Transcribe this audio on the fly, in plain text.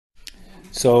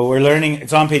So we're learning,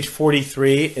 it's on page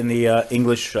 43 in the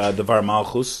English Devar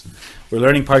Malchus. We're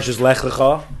learning Parshas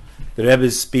Lecha, the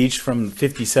Rebbe's speech from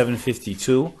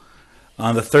 57-52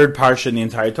 on the third parsha in the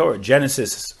entire Torah.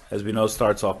 Genesis, as we know,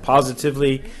 starts off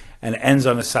positively and ends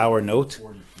on a sour note.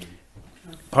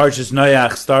 Parshas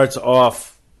Noach starts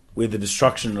off with the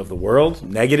destruction of the world,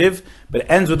 negative, but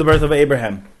ends with the birth of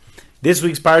Abraham. This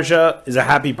week's parsha is a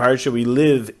happy parsha. We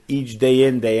live each day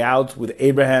in, day out with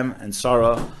Abraham and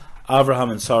Sarah, Avraham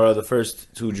and Sarah, the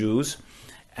first two Jews.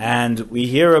 And we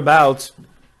hear about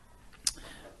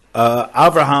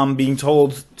Avraham being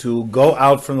told to go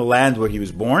out from the land where he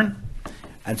was born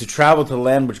and to travel to the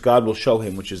land which God will show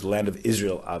him, which is the land of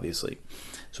Israel, obviously.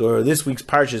 So this week's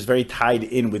parsha is very tied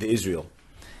in with Israel.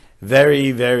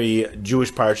 Very, very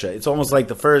Jewish parsha. It's almost like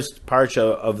the first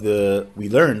parsha we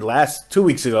learned 2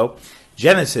 weeks ago,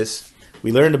 Genesis.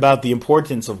 We learned about the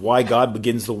importance of why God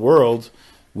begins the world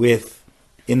with,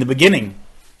 in the beginning.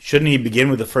 Shouldn't he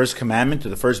begin with the first commandment or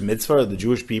the first mitzvah of the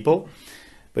Jewish people?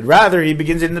 But rather, he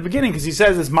begins it in the beginning because he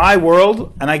says, it's my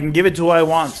world and I can give it to who I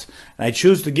want. And I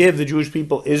choose to give the Jewish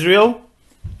people Israel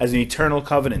as an eternal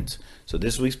covenant. So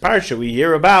this week's parsha, we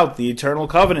hear about the eternal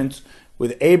covenant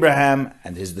with Abraham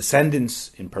and his descendants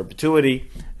in perpetuity,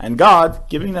 and God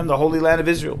giving them the Holy Land of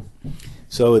Israel.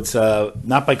 So it's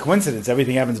not by coincidence.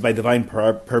 Everything happens by divine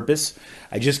purpose.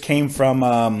 I just came from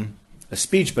a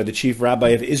speech by the chief rabbi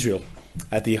of Israel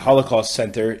at the Holocaust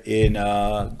Center in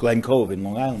Glen Cove in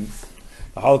Long Island.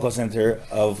 The Holocaust Center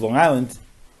of Long Island.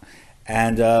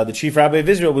 And the chief rabbi of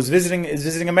Israel is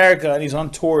visiting America, and he's on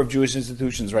tour of Jewish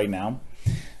institutions right now.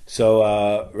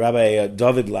 So Rabbi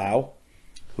David Lau,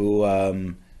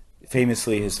 who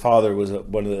famously, his father was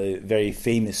one of the very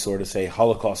famous, sort of say,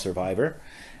 Holocaust survivor,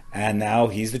 and now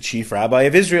he's the chief rabbi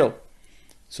of Israel.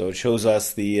 So it shows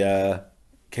us the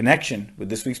connection with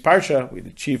this week's parsha, with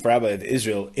the chief rabbi of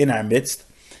Israel in our midst,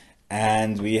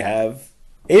 and we have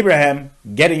Abraham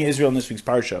getting Israel in this week's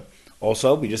parsha.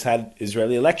 Also, we just had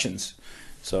Israeli elections,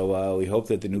 so we hope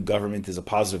that the new government is a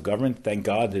positive government. Thank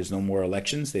God there's no more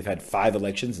elections. They've had 5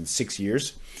 elections in 6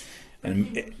 years.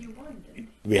 And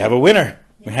we have a winner.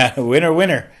 We have a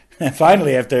winner.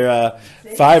 Finally, after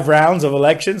 5 rounds of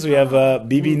elections, we have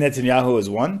Bibi Netanyahu has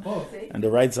won. On the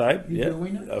right side, yeah.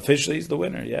 Officially, he's the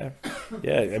winner. Yeah,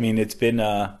 yeah. I mean, it's been,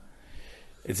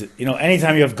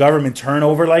 anytime you have government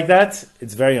turnover like that,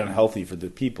 it's very unhealthy for the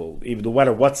people, even no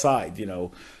matter what side.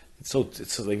 It's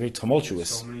like very tumultuous.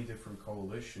 There's so many different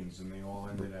coalitions, and they all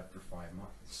ended after 5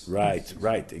 months.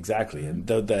 Right, exactly. And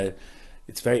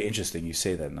it's very interesting you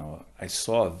say that, Noah. I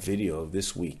saw a video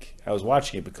this week. I was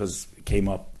watching it because it came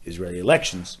up, Israeli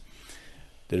elections.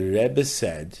 The Rebbe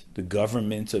said the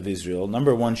government of Israel,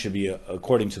 number one, should be,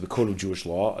 according to the Code of Jewish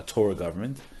Law, a Torah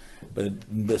government. But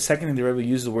the second thing, the Rebbe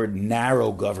used the word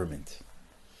narrow government,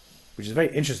 which is very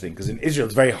interesting because in Israel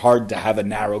it's very hard to have a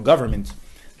narrow government.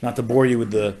 Not to bore you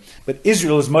with but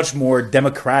Israel is much more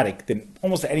democratic than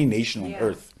almost any nation on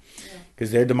earth.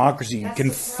 Because their democracy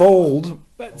can fold.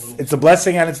 It's a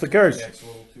blessing and it's the curse. Yeah, it's a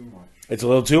little too much. It's a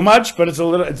little too much, but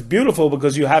it's beautiful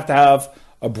because you have to have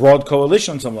a broad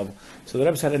coalition on some level. So the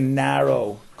Rebbe's had a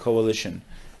narrow coalition.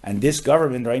 And this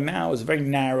government right now is a very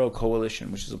narrow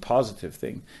coalition, which is a positive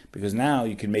thing. Because now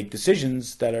you can make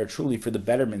decisions that are truly for the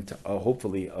betterment,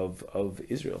 hopefully, of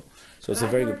Israel. So it's a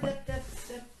very good point. That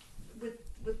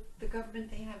with the government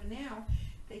they have now,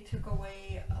 they took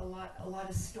away a lot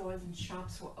of stores and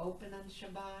shops were open on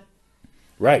Shabbat.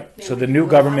 Right. So the new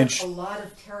government... A lot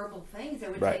of terrible things. They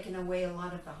were taking away a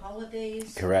lot of the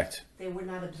holidays. Correct. They were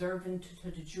not observant to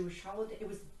the Jewish holiday.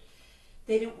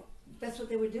 That's what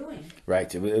they were doing.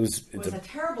 Right. It was a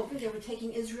terrible thing. They were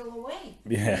taking Israel away.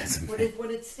 Yes. What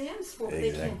it stands for.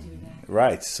 Exactly. They can't do that.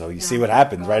 Right. So you see what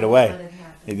happened right away.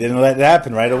 They didn't let it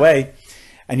happen right away.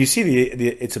 And you see,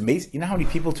 it's amazing. You know how many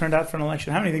people turned out for an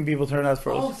election? How many think people turned out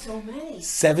for an election? Oh, so many.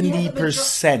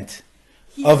 70%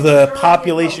 of the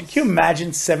population. Can you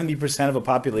imagine 70% of a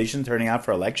population turning out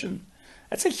for election?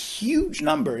 That's a huge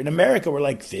number. In America, we're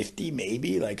like 50,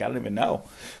 maybe. I don't even know.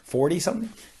 40 something.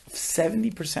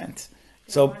 70%.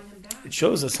 So it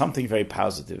shows us something very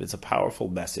positive. It's a powerful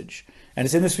message. And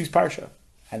it's in this week's parsha.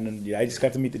 And I just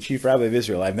got to meet the chief rabbi of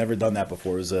Israel. I've never done that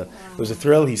before. It was a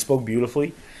thrill. He spoke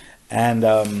beautifully. And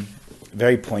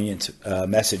very poignant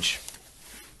message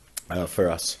for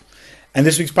us. And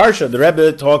this week's parsha, the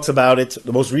Rebbe talks about it.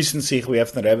 The most recent sikh we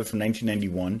have from the Rebbe from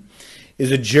 1991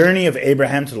 is a journey of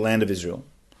Abraham to the land of Israel.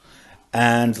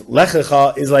 And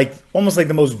Lecha is almost like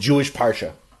the most Jewish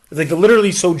parsha. It's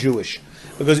literally so Jewish.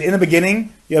 Because in the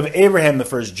beginning, you have Abraham, the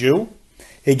first Jew.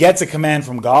 He gets a command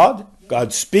from God.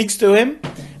 God speaks to him.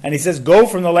 And he says, go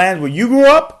from the land where you grew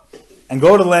up and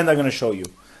go to the land I'm going to show you.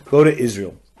 go to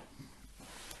Israel.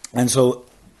 And so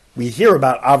we hear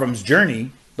about Avram's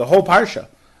journey, the whole parsha.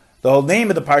 The whole name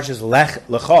of the parsha is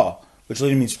Lecha, which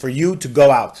literally means for you to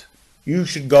go out. You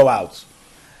should go out.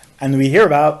 And we hear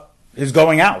about his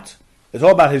going out. It's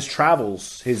all about his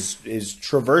travels, his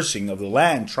traversing of the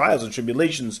land, trials and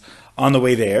tribulations on the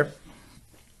way there.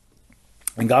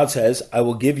 And God says, I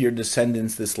will give your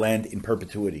descendants this land in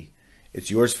perpetuity.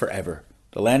 It's yours forever.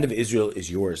 The land of Israel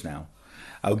is yours now.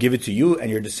 I will give it to you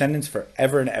and your descendants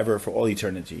forever and ever for all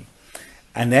eternity.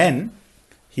 And then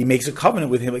he makes a covenant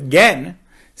with him again,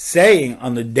 saying,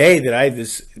 on the day that I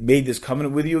made this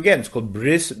covenant with you again, it's called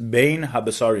Bris Bein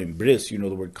Habasarim. Bris, you know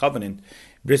the word covenant.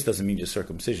 Bris doesn't mean just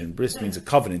circumcision. Bris means a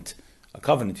covenant. A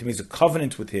covenant. He makes a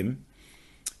covenant with him,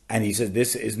 and he says,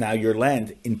 this is now your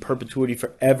land in perpetuity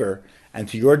forever, and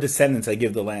to your descendants I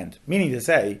give the land. Meaning to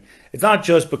say, it's not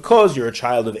just because you're a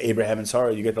child of Abraham and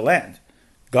Sarah you get the land.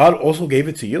 God also gave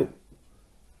it to you.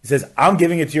 He says, I'm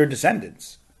giving it to your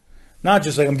descendants. Not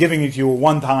just like I'm giving it to you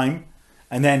one time,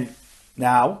 and then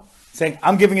now saying,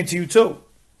 I'm giving it to you too.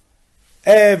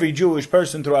 Every Jewish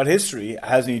person throughout history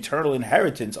has an eternal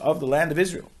inheritance of the land of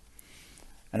Israel.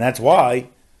 And that's why,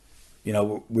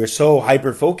 we're so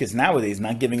hyper-focused nowadays,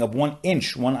 not giving up 1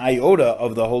 inch, 1 iota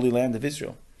of the Holy Land of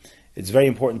Israel. It's very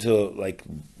important to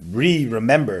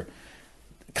remember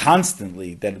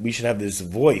constantly that we should have this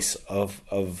voice of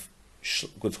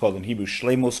what's called in Hebrew,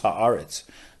 Shlemos Haaretz,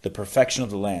 the perfection of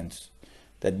the land.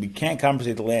 That we can't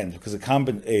compensate the land because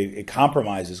it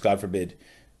compromises, God forbid,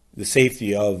 the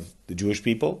safety of the Jewish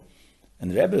people. And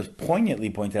the Rebbe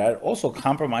poignantly pointed out, it also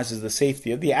compromises the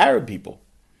safety of the Arab people.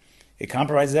 It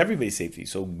compromises everybody's safety.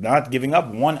 So not giving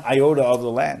up 1 iota of the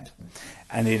land.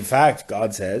 And in fact,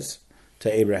 God says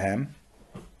to Abraham,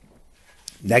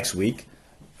 next week,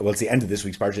 it's the end of this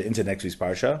week's parsha, into next week's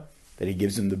parsha, that he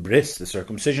gives him the bris, the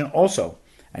circumcision also.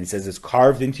 And he says it's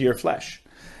carved into your flesh.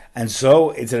 And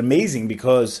so it's amazing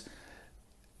because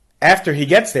after he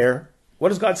gets there, what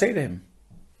does God say to him?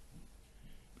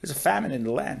 There's a famine in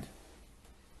the land.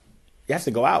 He has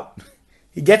to go out.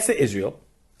 He gets to Israel,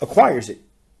 acquires it,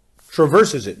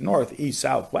 traverses it, north, east,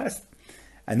 south, west,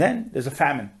 and then there's a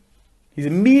famine. He's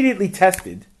immediately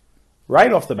tested,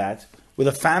 right off the bat, with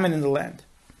a famine in the land.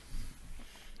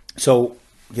 So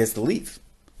he has to leave.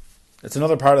 That's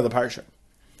another part of the parsha.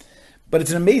 But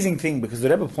it's an amazing thing because the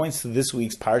Rebbe points to this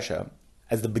week's parsha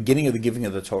as the beginning of the giving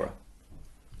of the Torah.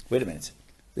 Wait a minute.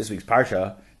 This week's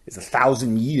parsha is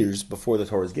 1,000 years before the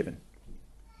Torah is given.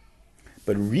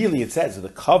 But really it says that the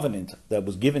covenant that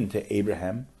was given to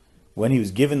Abraham when he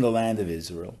was given the land of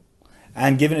Israel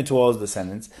and given it to all his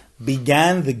descendants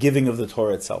began the giving of the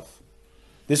Torah itself.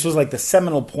 This was like the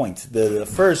seminal point, the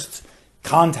first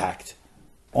contact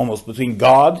almost between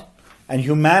God and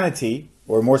humanity,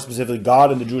 or more specifically,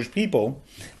 God and the Jewish people,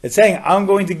 that's saying, I'm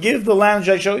going to give the land which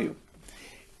I show you.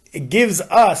 It gives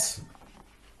us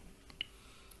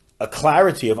a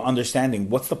clarity of understanding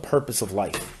what's the purpose of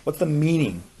life, what's the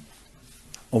meaning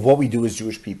of what we do as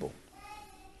Jewish people.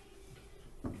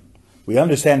 We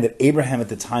understand that Abraham, at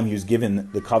the time he was given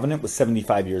the covenant, was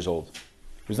 75 years old.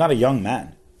 He was not a young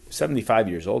man. He was 75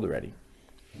 years old already.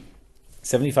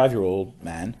 75-year-old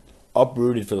man,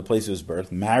 uprooted for the place of his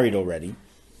birth, married already,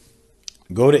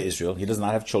 go to Israel. He does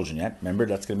not have children yet. Remember,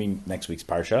 that's going to be next week's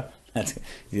parsha. He's going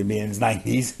to be in his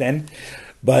 90s then.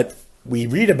 But we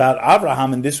read about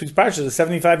Abraham in this week's parsha, the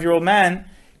 75-year-old man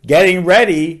getting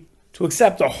ready to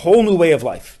accept a whole new way of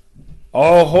life,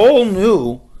 a whole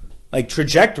new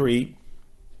trajectory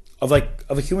of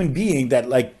a human being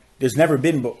that there's never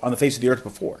been on the face of the earth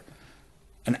before.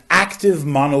 An active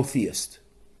monotheist,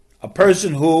 a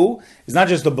person who is not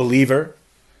just a believer.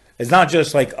 It's not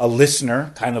just a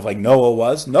listener, kind of like Noah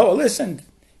was. Noah listened.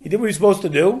 He did what he was supposed to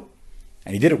do,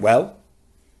 and he did it well.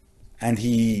 And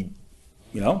he,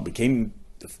 became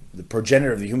the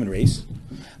progenitor of the human race.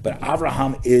 But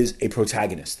Abraham is a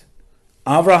protagonist.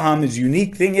 Abraham, his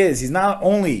unique thing is, he's not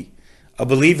only a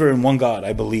believer in one God,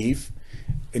 I believe,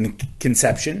 in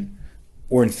conception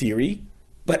or in theory,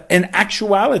 but in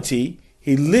actuality,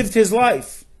 he lived his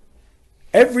life,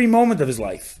 every moment of his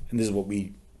life, and this is what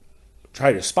we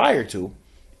try to aspire to,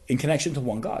 in connection to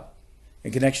one God,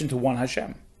 in connection to one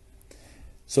Hashem.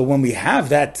 So when we have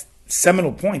that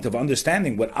seminal point of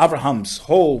understanding what Abraham's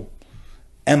whole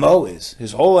MO is,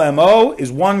 his whole MO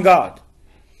is one God.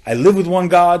 I live with one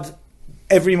God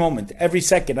every moment, every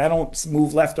second. I don't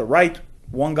move left or right.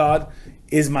 One God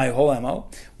is my whole MO.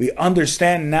 We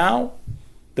understand now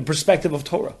the perspective of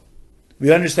Torah.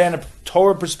 We understand a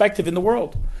Torah perspective in the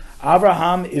world.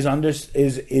 Abraham is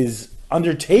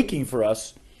undertaking for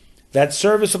us that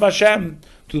service of Hashem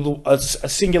to a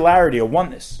singularity, a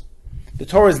oneness. The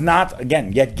Torah is not,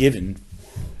 again, yet given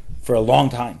for a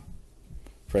long time,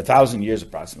 for 1,000 years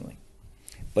approximately.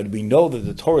 But we know that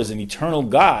the Torah is an eternal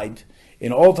guide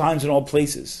in all times and all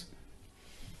places.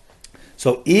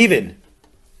 So even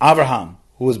Abraham,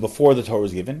 who was before the Torah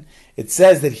was given, it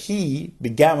says that he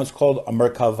began what's called a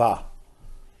Merkavah.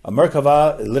 A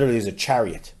Merkavah literally is a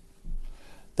chariot.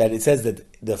 That it says that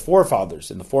the forefathers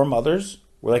and the foremothers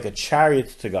were like a chariot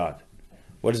to God.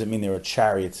 What does it mean they were a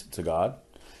chariot to God?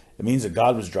 It means that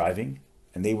God was driving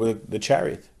and they were the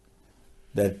chariot.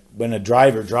 That when a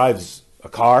driver drives a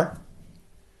car,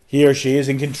 he or she is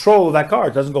in control of that car.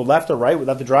 It doesn't go left or right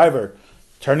without the driver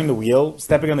turning the wheel,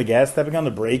 stepping on the gas, stepping on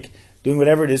the brake, doing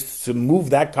whatever it is to move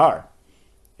that car.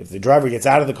 If the driver gets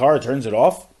out of the car, turns it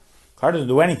off, the car doesn't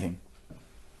do anything.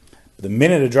 But the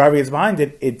minute a driver gets behind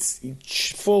it, it's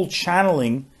full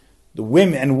channeling the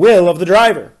whim and will of the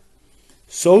driver.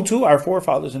 So too our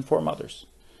forefathers and foremothers.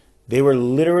 They were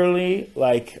literally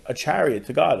like a chariot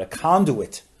to God, a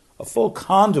conduit, a full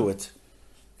conduit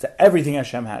to everything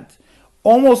Hashem had.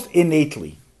 Almost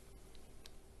innately.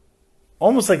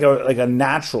 Almost like a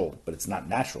natural, but it's not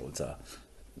natural,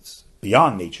 it's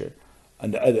beyond nature.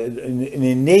 An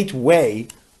innate way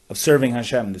of serving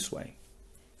Hashem this way.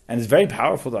 And it's very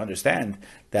powerful to understand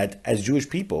that as Jewish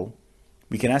people,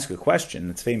 we can ask a question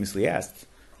that's famously asked.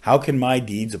 How can my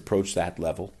deeds approach that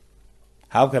level?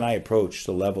 How can I approach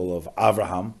the level of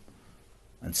Abraham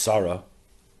and Sarah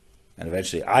and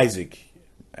eventually Isaac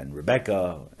and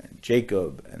Rebecca and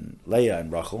Jacob and Leah and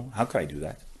Rachel? How can I do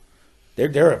that?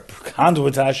 They're a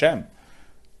conduit to Hashem.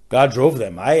 God drove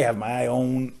them. I have my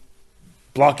own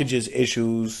blockages,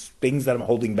 issues, things that I'm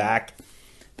holding back,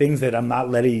 things that I'm not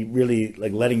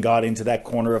letting God into that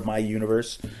corner of my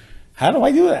universe. How do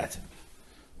I do that?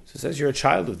 So it says you're a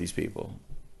child of these people.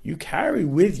 You carry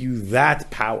with you that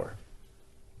power.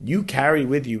 You carry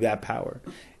with you that power.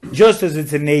 Just as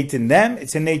it's innate in them,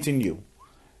 it's innate in you.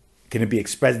 Can it be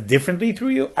expressed differently through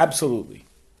you? Absolutely.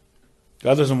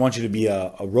 God doesn't want you to be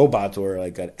a robot or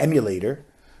like an emulator.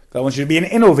 God wants you to be an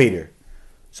innovator.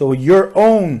 So your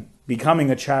own becoming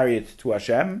a chariot to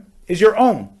Hashem is your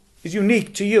own. Is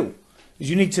unique to you. Is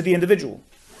unique to the individual.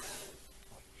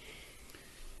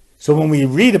 So when we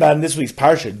read about in this week's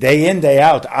Parsha, day in, day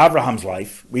out, Abraham's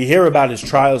life, we hear about his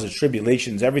trials, his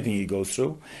tribulations, everything he goes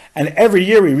through. And every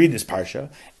year we read this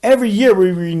Parsha. Every year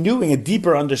we're renewing a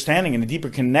deeper understanding and a deeper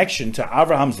connection to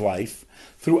Abraham's life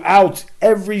throughout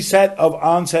every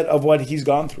onset of what he's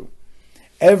gone through.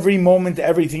 Every moment,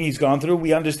 everything he's gone through,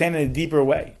 we understand in a deeper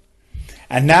way.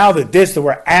 And now that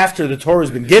we're after the Torah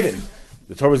has been given,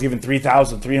 the Torah was given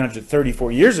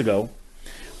 3,334 years ago,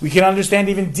 we can understand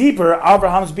even deeper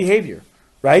Abraham's behavior,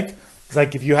 right? It's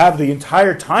like if you have the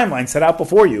entire timeline set out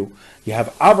before you, you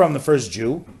have Abraham, the first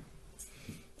Jew,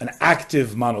 an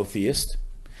active monotheist,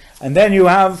 and then you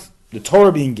have the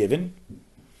Torah being given,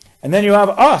 and then you have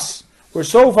us. We're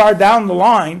so far down the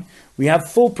line, we have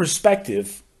full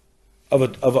perspective of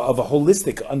a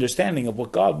holistic understanding of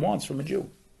what God wants from a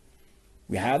Jew.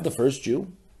 We had the first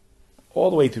Jew, all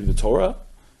the way through the Torah,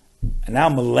 and now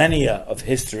millennia of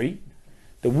history,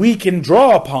 that we can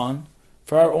draw upon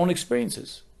for our own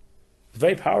experiences. It's a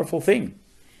very powerful thing.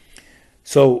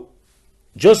 So,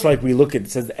 just like we look at,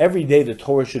 it says every day the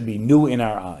Torah should be new in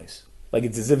our eyes. Like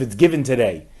it's as if it's given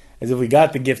today, as if we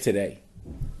got the gift today.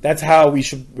 That's how we're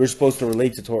supposed to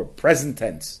relate to Torah, present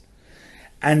tense.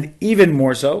 And even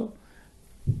more so,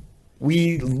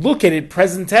 we look at it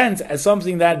present tense as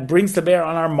something that brings to bear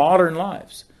on our modern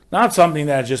lives. Not something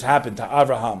that just happened to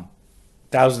Abraham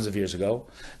thousands of years ago.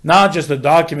 Not just a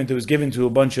document that was given to a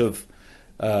bunch of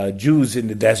Jews in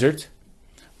the desert,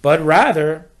 but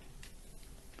rather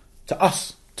to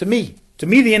us, to me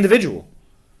the individual.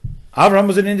 Abraham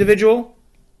was an individual.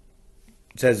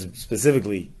 It says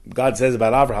specifically, God says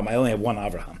about Abraham, I only have one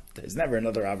Abraham. There's never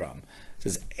another Abraham. It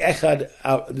says, Echad,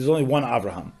 there's only one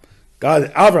Abraham.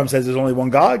 Abraham says there's only one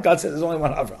God. God says there's only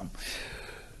one Abraham.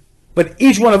 But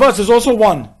each one of us is also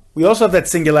one. We also have that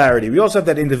singularity. We also have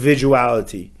that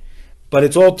individuality. But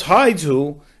it's all tied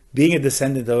to being a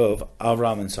descendant of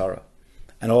Abraham and Sarah.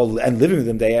 And living with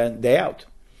them day in, day out.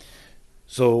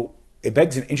 So it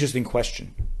begs an interesting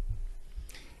question.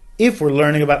 If we're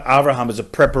learning about Abraham as a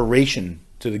preparation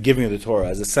to the giving of the Torah,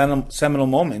 as a seminal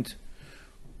moment,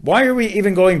 why are we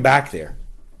even going back there?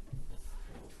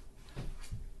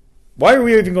 Why are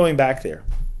we even going back there?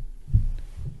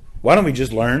 Why don't we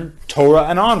just learn Torah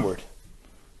and onward?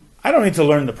 I don't need to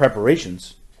learn the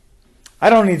preparations. I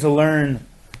don't need to learn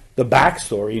the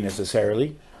backstory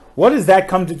necessarily. What does that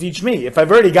come to teach me? If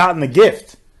I've already gotten the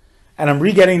gift, and I'm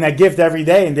re-getting that gift every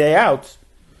day and day out,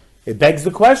 it begs the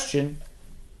question,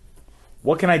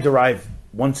 what can I derive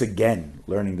once again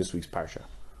learning this week's Parsha?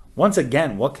 Once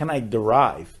again, what can I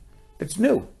derive that's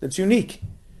new, that's unique?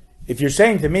 If you're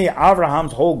saying to me,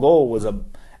 Abraham's whole goal was an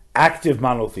active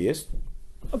monotheist,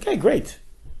 okay, great.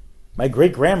 My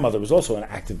great-grandmother was also an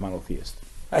active monotheist.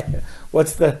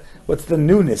 What's the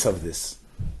newness of this?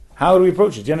 How do we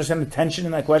approach it? Do you understand the tension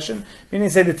in that question? Meaning,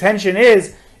 say the tension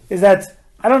is that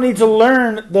I don't need to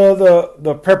learn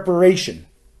the preparation.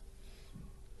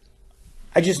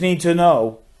 I just need to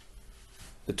know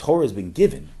the Torah has been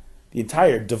given. The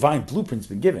entire divine blueprint's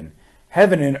been given.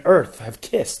 Heaven and earth have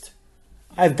kissed.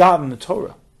 I've gotten the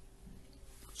Torah.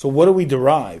 So what do we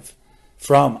derive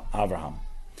from Abraham?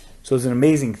 So it's an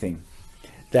amazing thing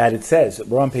that it says,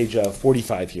 we're on page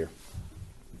 45 here.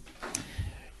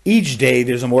 Each day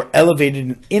there's a more elevated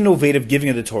and innovative giving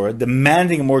of the Torah,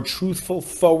 demanding a more truthful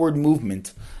forward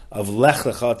movement of Lech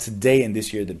Lecha today and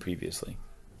this year than previously.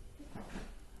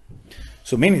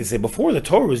 So meaning to say, before the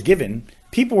Torah was given,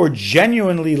 people were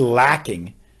genuinely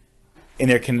lacking in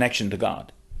their connection to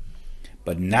God.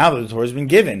 But now that the Torah has been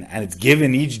given, and it's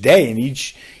given each day and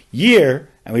each year,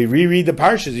 and we reread the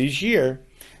Parshas each year,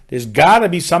 there's got to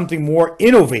be something more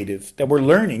innovative that we're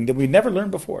learning that we've never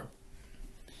learned before.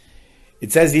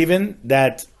 It says even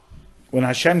that when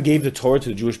Hashem gave the Torah to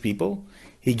the Jewish people,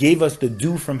 He gave us the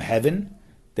dew from heaven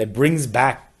that brings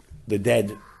back the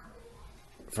dead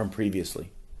from previously.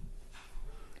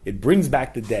 It brings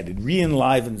back the dead. It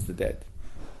re-enlivens the dead.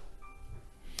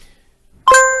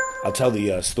 I'll tell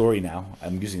the story now.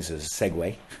 I'm using this as a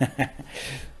segue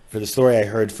for the story I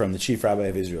heard from the chief rabbi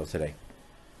of Israel today.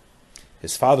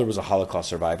 His father was a Holocaust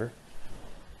survivor.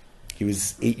 He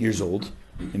was 8 years old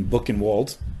in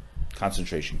Buchenwald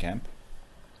concentration camp.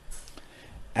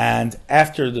 And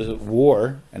after the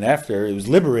war, and after it was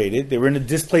liberated, they were in a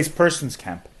displaced persons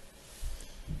camp.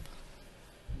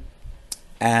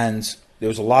 And there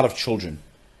was a lot of children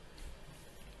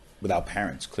without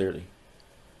parents, clearly.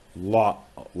 A lot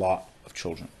of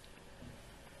children.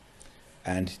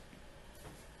 And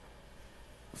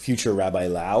future Rabbi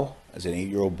Lau, as an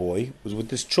 8-year-old boy, was with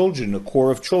his children, a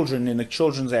core of children in the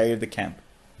children's area of the camp.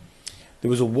 There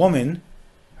was a woman,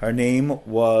 her name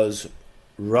was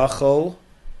Rachel.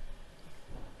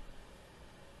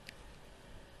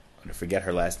 I'm going to forget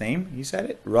her last name. He said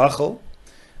it. Rachel.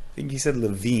 I think he said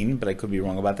Levine, but I could be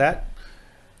wrong about that.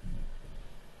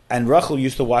 And Rachel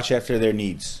used to watch after their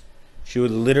needs. She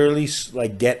would literally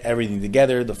get everything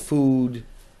together, the food,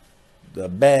 the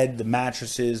bed, the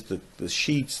mattresses, the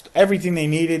sheets, everything they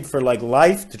needed for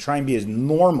life to try and be as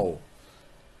normal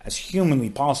as humanly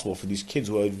possible for these kids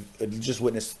who had just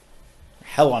witnessed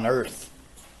hell on earth.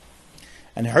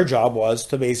 And her job was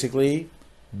to basically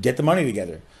get the money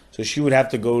together. So she would have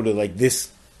to go to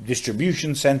this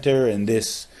distribution center and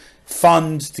this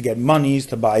fund to get monies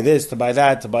to buy this, to buy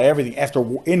that, to buy everything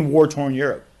in war-torn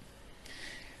Europe.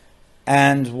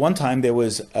 And one time there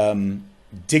was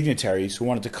dignitaries who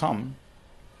wanted to come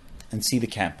and see the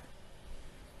camp.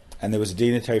 And there was a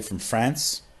dignitary from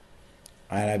France,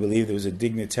 and I believe there was a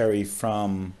dignitary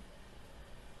from,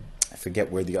 I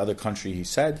forget where the other country he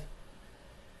said.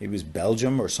 It was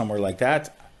Belgium or somewhere like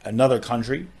that, another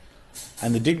country.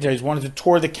 And the dignitaries wanted to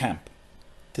tour the camp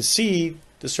to see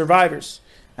the survivors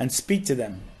and speak to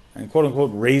them and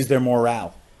quote-unquote raise their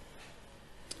morale.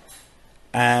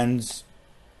 And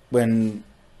when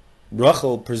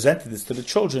Rachel presented this to the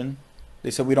children,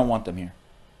 they said, we don't want them here.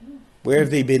 Where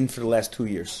have they been for the last 2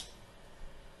 years?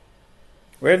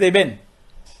 Where have they been?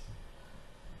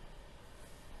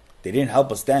 They didn't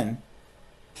help us then.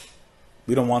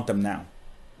 We don't want them now.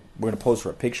 We're going to pose for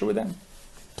a picture with them?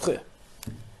 Get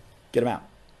them out.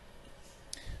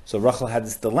 So Rachel had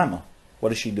this dilemma. What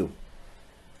does she do?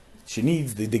 She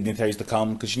needs the dignitaries to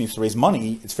come because she needs to raise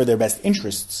money. It's for their best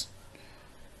interests.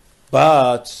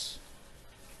 But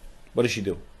what does she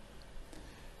do?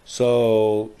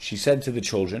 So she said to the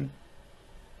children,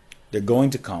 they're going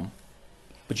to come,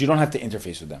 but you don't have to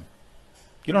interface with them.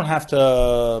 You don't have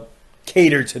to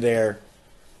cater to their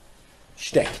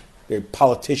shtick, their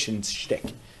politician's shtick,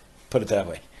 put it that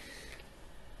way.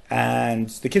 And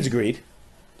the kids agreed.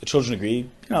 The children agreed.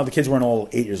 The kids weren't all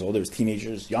 8 years old. There was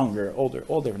teenagers, younger, older,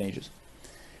 all different ages.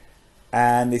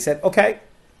 And they said, okay,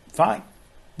 fine.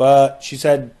 But she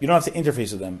said, you don't have to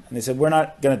interface with them. And they said, we're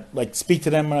not going to speak to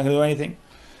them. We're not going to do anything.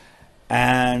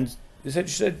 And she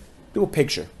said, do a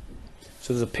picture.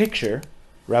 So there's a picture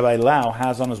Rabbi Lau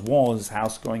has on his wall in his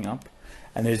house going up.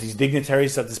 And there's these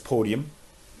dignitaries at this podium,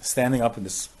 standing up in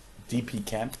this DP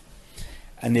camp.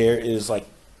 And there is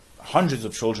hundreds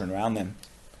of children around them.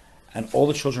 And all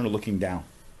the children are looking down.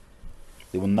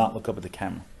 They will not look up at the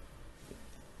camera.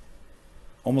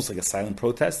 Almost like a silent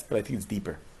protest, but I think it's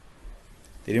deeper.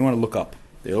 They didn't want to look up.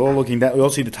 They're all looking down. We all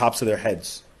see the tops of their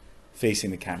heads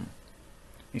facing the camera.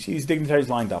 You see these dignitaries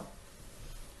lined up.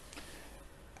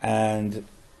 And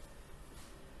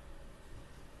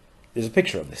there's a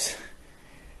picture of this.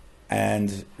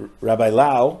 And Rabbi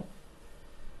Lau,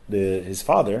 his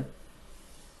father,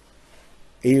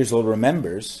 8 years old,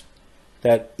 remembers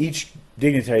that each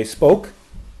dignitary spoke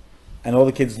and all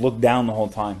the kids looked down the whole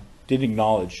time. Didn't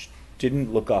acknowledge.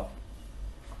 Didn't look up.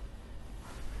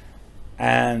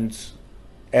 And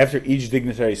after each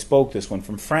dignitary spoke, this one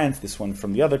from France, this one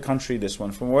from the other country, this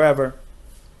one from wherever,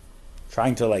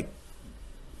 trying to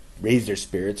raise their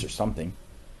spirits or something,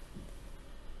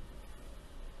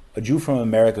 a Jew from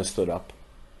America stood up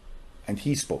and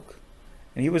he spoke.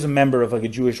 And he was a member of a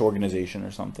Jewish organization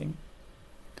or something.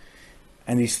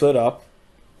 And he stood up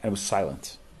and was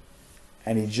silent.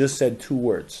 And he just said 2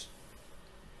 words.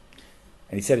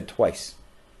 And he said it twice.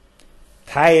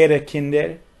 Teire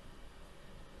Kinder.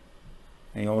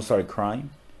 And he almost started crying. And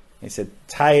he said,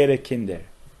 Teire Kinder. You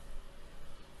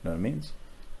know what it means?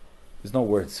 There's no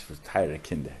words for Teire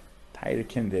Kinder. Teire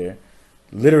Kinder,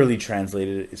 literally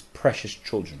translated, is precious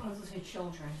children. I was going to say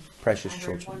children. Precious I heard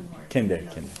children. one word. Kinder.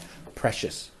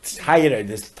 Precious. Teire,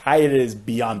 Teire is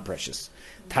beyond precious.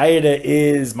 Teire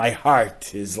is my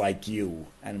heart is like you,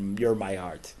 and you're my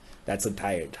heart. That's a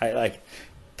Teire.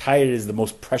 Teire is the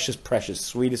most precious,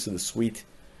 sweetest of the sweet.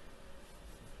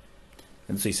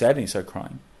 And so he said, and he started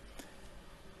crying.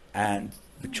 And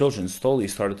the children slowly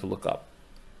started to look up.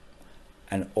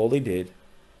 And all they did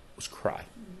was cry.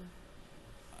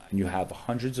 And you have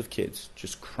hundreds of kids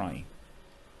just crying.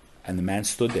 And the man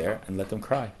stood there and let them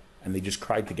cry. And they just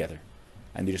cried together.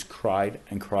 And they just cried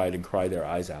and cried and cried their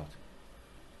eyes out.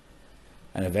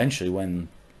 And eventually, when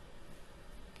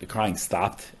the crying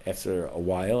stopped after a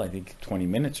while, I think 20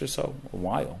 minutes or so, a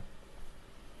while,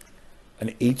 an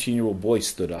 18-year-old boy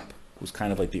stood up, who was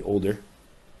kind of like the older,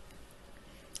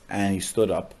 and he stood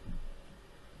up,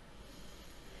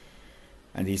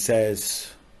 and he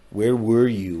says, "Where were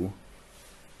you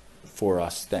for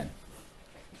us then?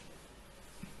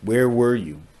 Where were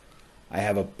you?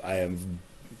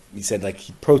 He said,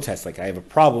 he protests, I have a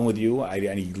problem with you,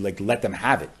 and he let them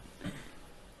have it.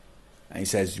 And he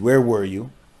says, where were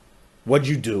you? What'd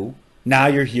you do? Now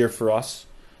you're here for us.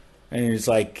 And he's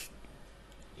like,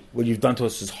 what you've done to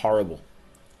us is horrible.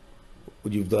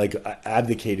 What you've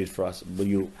abdicated for us. What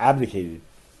you abdicated.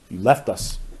 You left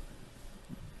us.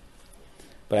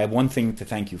 But I have one thing to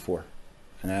thank you for,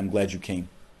 and I'm glad you came."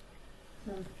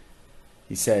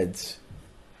 He said,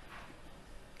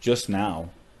 "Just now,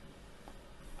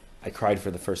 I cried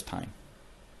for the first time.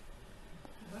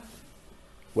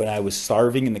 When I was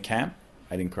starving in the camp,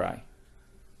 I didn't cry.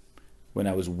 When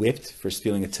I was whipped for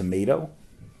stealing a tomato,"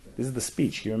 this is the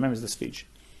speech, he remembers the speech.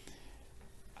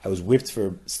 "I was whipped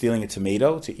for stealing a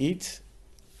tomato to eat,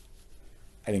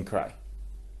 I didn't cry.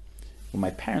 When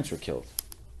my parents were killed,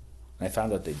 and I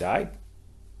found out they died,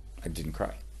 I didn't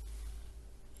cry.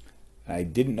 And I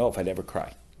didn't know if I'd ever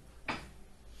cry."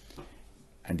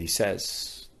 And he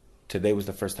says, "Today was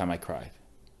the first time I cried.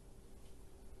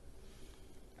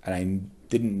 And I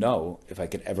didn't know if I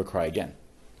could ever cry again.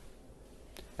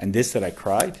 And this that I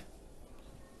cried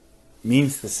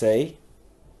means to say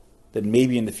that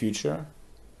maybe in the future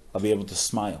I'll be able to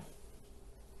smile.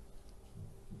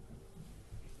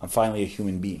 I'm finally a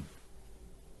human being.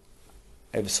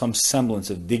 I have some semblance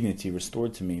of dignity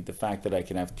restored to me, the fact that I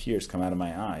can have tears come out of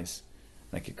my eyes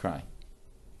and I could cry.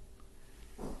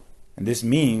 And this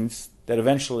means that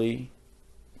eventually,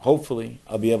 hopefully,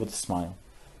 I'll be able to smile."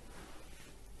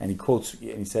 And he quotes,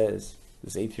 and he says,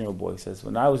 this 18-year-old boy says,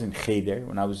 "When I was in Cheder,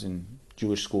 when I was in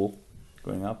Jewish school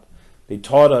growing up, they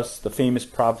taught us the famous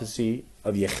prophecy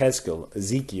of Yechezkel,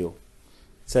 Ezekiel.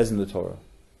 It says in the Torah.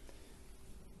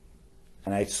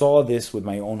 And I saw this with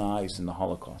my own eyes in the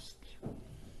Holocaust.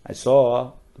 I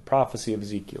saw the prophecy of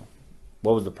Ezekiel.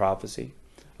 What was the prophecy?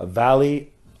 A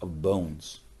valley of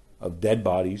bones, of dead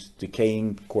bodies,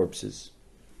 decaying corpses,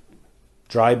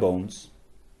 dry bones,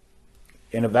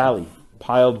 in a valley,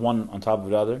 piled one on top of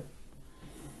the other.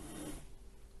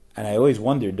 And I always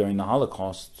wondered during the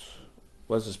Holocaust,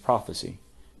 what is this prophecy?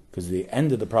 Because the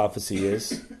end of the prophecy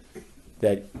is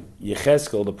that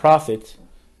Yechezkel, the prophet,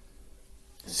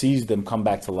 sees them come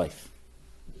back to life.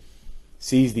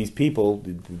 Sees these people,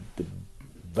 the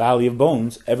valley of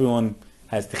bones, everyone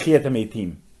has Techiyat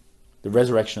HaMeitim, the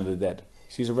resurrection of the dead.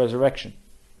 He sees a resurrection.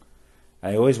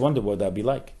 I always wondered what that would be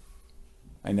like.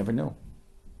 I never knew.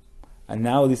 And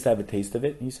now at least I have a taste of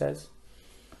it, he says,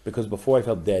 because before I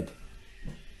felt dead.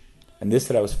 And this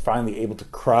that I was finally able to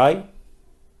cry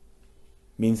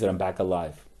means that I'm back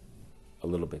alive a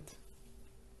little bit.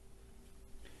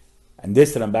 And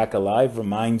this, that I'm back alive,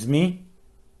 reminds me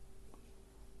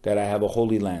that I have a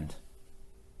holy land.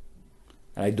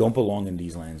 And I don't belong in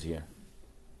these lands here.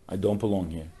 I don't belong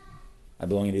here. I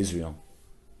belong in Israel.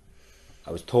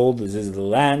 I was told this is the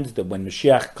land that when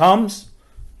Mashiach comes,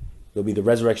 there'll be the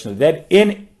resurrection of the dead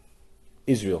in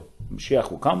Israel. Mashiach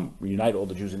will come, reunite all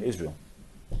the Jews in Israel.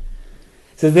 It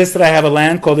says this, that I have a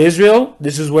land called Israel.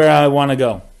 This is where I want to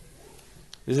go.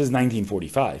 This is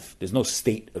 1945. There's no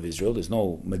state of Israel. There's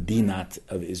no Medinat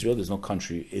of Israel. There's no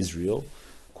country Israel,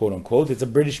 quote unquote. It's a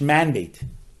British mandate.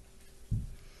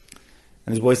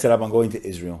 And his boy said, I'm going to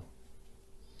Israel.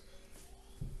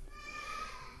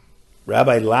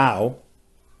 Rabbi Lau,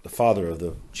 the father of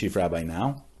the chief rabbi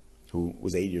now, who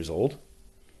was 8 years old,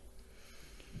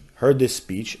 heard this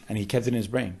speech and he kept it in his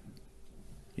brain.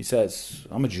 He says,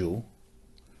 I'm a Jew.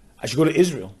 I should go to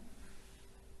Israel.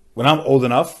 When I'm old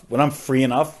enough, when I'm free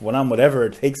enough, when I'm whatever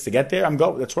it takes to get there,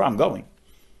 that's where I'm going.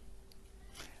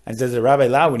 And it says that Rabbi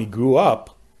Lau, when he grew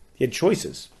up, he had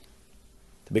choices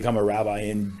to become a rabbi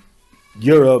in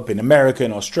Europe, in America,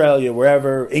 in Australia,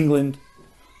 wherever, England.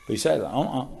 But he said,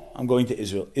 I'm going to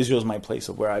Israel. Israel's my place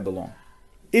of where I belong.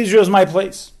 Israel's my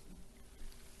place.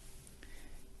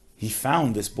 He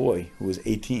found this boy who was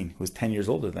 18, who was 10 years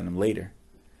older than him later.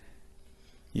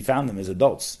 He found them as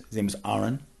adults. His name was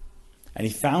Aaron. And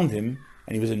he found him,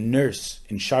 and he was a nurse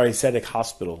in Shari Tzedek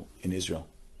Hospital in Israel.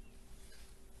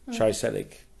 Shari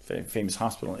Tzedek, famous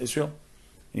hospital in Israel.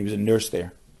 And he was a nurse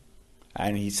there.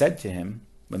 And he said to him,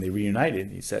 when they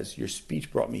reunited, he says, your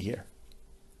speech brought me here.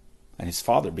 And his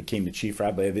father became the chief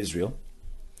rabbi of Israel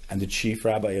and the chief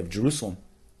rabbi of Jerusalem.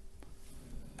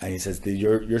 And he says,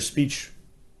 your speech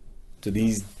to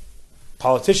these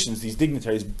politicians, these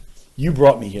dignitaries, you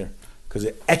brought me here because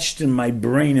it etched in my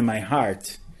brain and my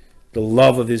heart the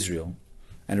love of Israel.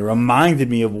 And it reminded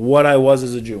me of what I was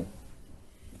as a Jew.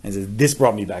 And he says, this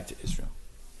brought me back to Israel.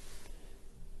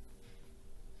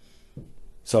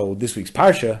 So this week's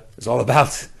Parsha is all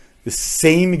about the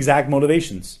same exact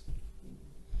motivations.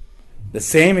 The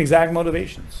same exact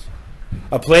motivations.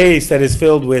 A place that is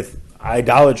filled with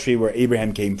idolatry where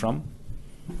Abraham came from.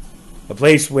 A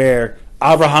place where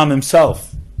Abraham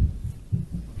himself,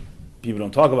 people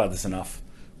don't talk about this enough,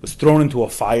 was thrown into a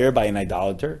fire by an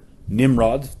idolater.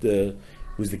 Nimrod, who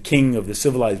was the king of the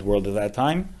civilized world at that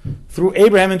time, threw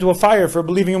Abraham into a fire for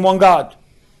believing in one God.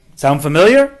 Sound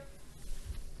familiar?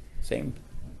 Same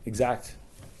exact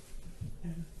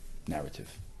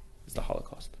narrative is the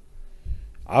Holocaust.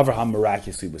 Abraham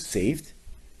miraculously was saved,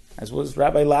 as was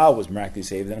Rabbi Lau was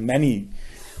miraculously saved, and many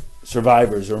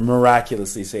survivors are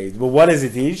miraculously saved. But what does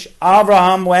it teach?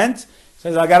 Abraham went,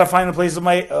 says, I got to find a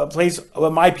place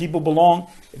where my people belong.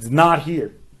 It's not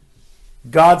here.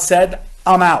 God said,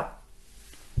 I'm out.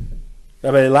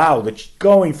 Rabbi Lau,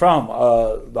 going from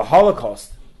the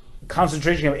Holocaust,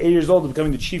 concentration camp, 8 years old, to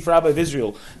becoming the chief rabbi of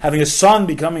Israel, having a son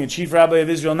becoming a chief rabbi of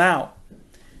Israel now,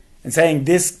 and saying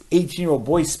this 18-year-old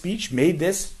boy's speech made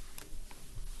this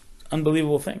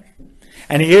unbelievable thing.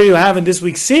 And here you have in this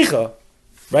week's Sicha,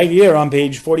 right here on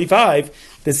page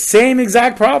 45, the same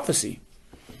exact prophecy.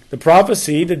 The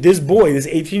prophecy that this boy, this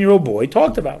 18-year-old boy,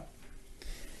 talked about.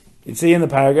 You see in the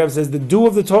paragraph, it says, the dew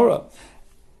of the Torah.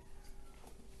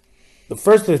 The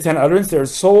first of the 10 utterance, their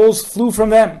souls flew from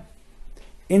them,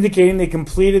 indicating they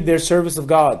completed their service of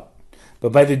God.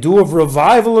 But by the dew of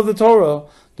revival of the Torah,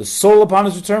 the soul upon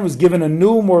his return was given a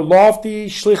new, more lofty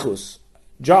shlichus,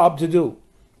 job to do,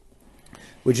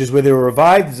 which is where they were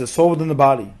revived as a soul within the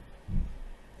body.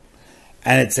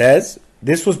 And it says,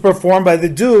 this was performed by the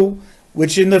dew,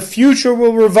 which in the future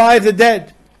will revive the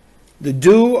dead. The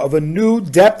dew of a new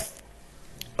depth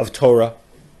of Torah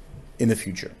in the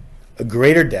future. A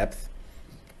greater depth.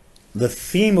 The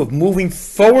theme of moving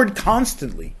forward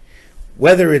constantly,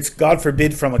 whether it's, God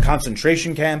forbid, from a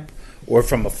concentration camp, or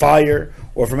from a fire,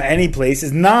 or from any place,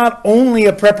 is not only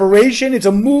a preparation, it's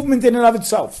a movement in and of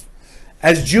itself.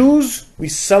 As Jews, we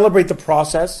celebrate the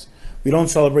process. We don't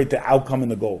celebrate the outcome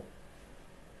and the goal.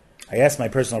 I asked my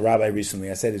personal rabbi recently,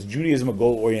 I said, is Judaism a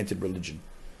goal-oriented religion?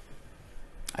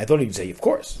 I thought he'd say, of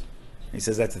course. He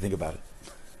says, that's to think about it.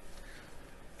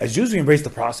 As Jews, we embrace the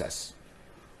process.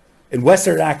 In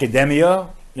Western academia,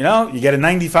 you get a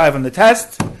 95 on the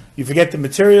test, you forget the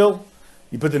material,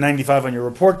 you put the 95 on your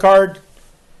report card,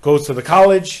 goes to the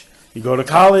college, you go to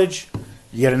college,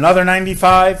 you get another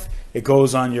 95, it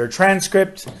goes on your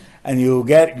transcript, and you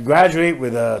graduate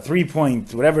with a 3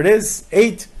 point, whatever it is,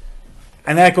 8,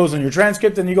 and that goes on your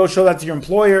transcript, and you go show that to your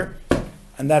employer,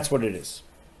 and that's what it is.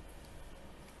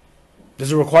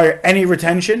 Does it require any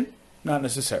retention? Not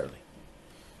necessarily.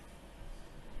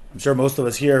 I'm sure most of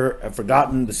us here have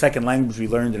forgotten the second language we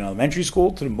learned in elementary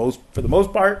school for the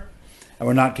most part. and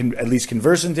we're not at least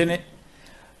conversant in it.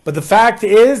 But the fact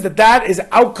is that is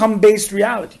outcome-based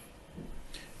reality.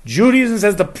 Judaism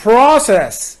says the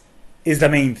process is the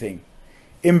main thing.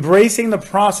 Embracing the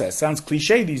process. Sounds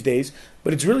cliche these days,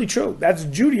 but it's really true. That's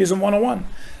Judaism 101.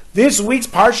 This week's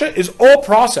Parsha is all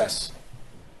process.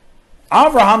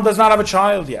 Avraham does not have a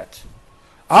child yet.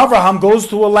 Avraham goes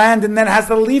to a land and then has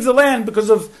to leave the land because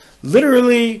of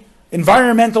literally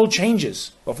environmental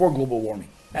changes before global warming.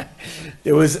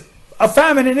 There was a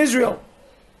famine in Israel.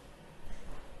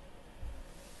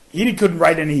 He couldn't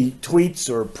write any tweets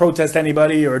or protest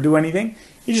anybody or do anything.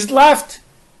 He just left.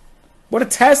 What a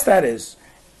test that is.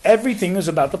 Everything is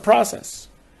about the process.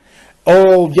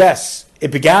 Oh, yes,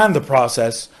 it began the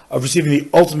process of receiving the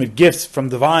ultimate gifts from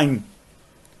divine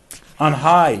on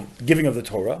high, giving of the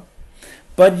Torah.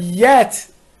 But yet,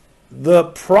 the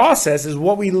process is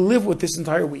what we live with this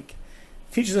entire week.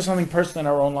 It teaches us something personal in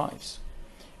our own lives.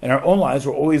 In our own lives,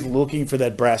 we're always looking for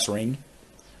that brass ring.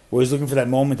 We're always looking for that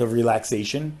moment of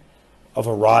relaxation, of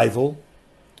arrival,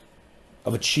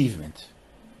 of achievement.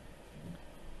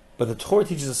 But the Torah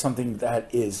teaches us something that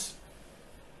is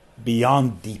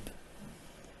beyond deep,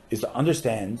 is to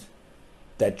understand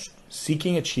that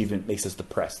seeking achievement makes us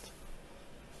depressed,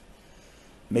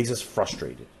 makes us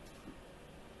frustrated.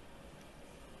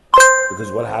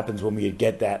 Because what happens when we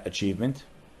get that achievement?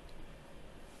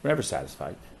 We're never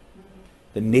satisfied.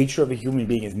 The nature of a human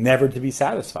being is never to be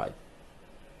satisfied.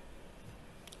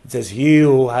 It says, he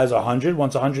who has 100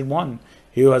 wants 101.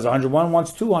 He who has 101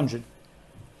 wants 200.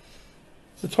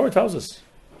 The Torah tells us.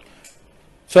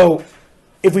 So,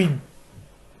 if we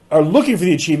are looking for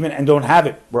the achievement and don't have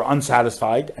it, we're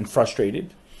unsatisfied and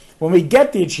frustrated. When we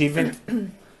get the achievement,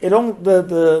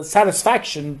 the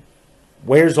satisfaction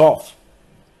wears off.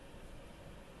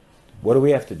 What do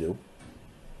we have to do?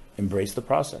 Embrace the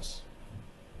process.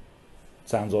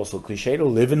 Sounds also cliche to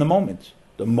live in the moment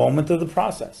of the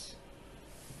process.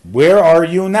 Where are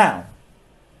you now?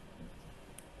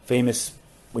 Famous,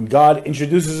 when God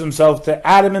introduces himself to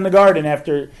Adam in the garden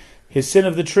after his sin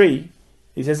of the tree,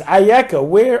 he says, Ayeka,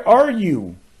 where are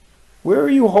you? Where are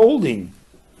you holding?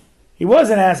 He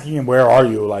wasn't asking him, where are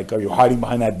you? Like, are you hiding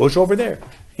behind that bush over there?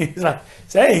 He's like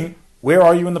saying, where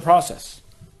are you in the process?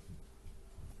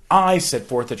 I set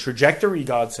forth a trajectory,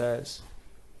 God says.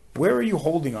 Where are you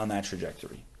holding on that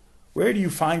trajectory? Where do you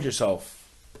find yourself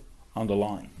on the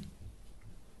line?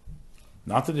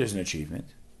 Not that there's an achievement,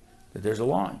 that there's a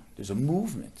line, there's a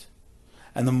movement.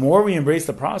 And the more we embrace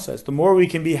the process, the more we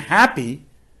can be happy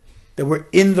that we're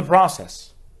in the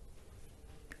process.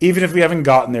 Even if we haven't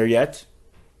gotten there yet,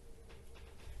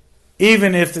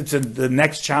 even if the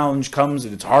next challenge comes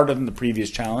and it's harder than the previous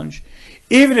challenge,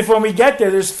 even if when we get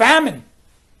there, there's famine.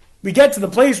 We get to the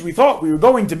place we thought we were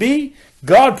going to be,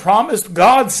 God promised,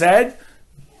 God said,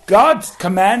 God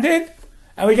commanded,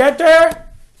 and we get there,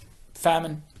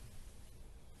 famine.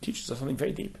 Teaches us something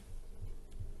very deep.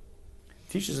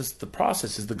 Teaches us the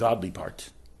process is the godly part.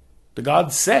 The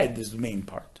God said is the main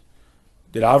part.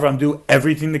 Did Avram do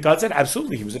everything that God said?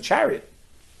 Absolutely. He was a chariot.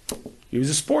 He was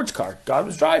a sports car. God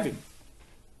was driving.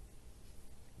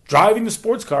 Driving the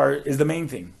sports car is the main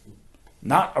thing,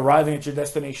 not arriving at your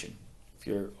destination. If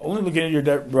you're only looking at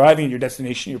arriving at your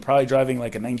destination, you're probably driving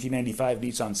like a 1995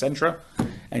 Nissan Sentra,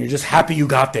 and you're just happy you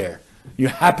got there.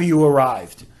 You're happy you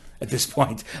arrived at this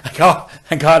point. Like, oh,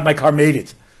 thank God my car made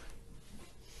it.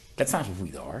 That's not who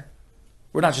we are.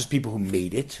 We're not just people who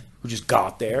made it, who just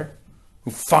got there,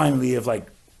 who finally have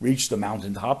reached the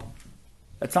mountaintop.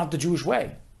 That's not the Jewish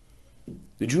way.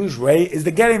 The Jewish way is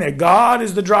the getting there. God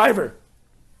is the driver.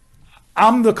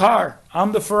 I'm the car.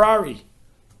 I'm the Ferrari.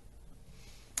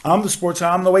 I'm the sports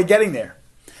car. I'm the way getting there.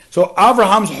 So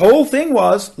Abraham's whole thing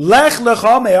was, Lech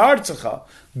Lecha me'artzecha.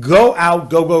 Go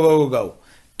out, go, go, go, go, go.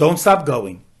 Don't stop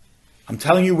going. I'm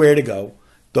telling you where to go.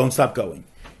 Don't stop going.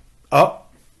 Oh,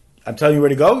 I'm telling you where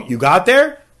to go. You got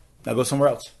there. Now go somewhere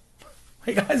else.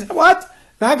 Hey guys, what?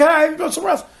 How can I go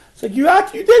somewhere else? It's like you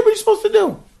did what you're supposed to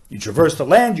do. You traversed the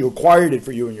land. You acquired it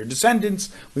for you and your descendants.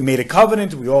 We made a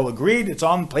covenant. We all agreed. It's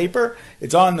on paper.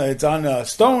 It's on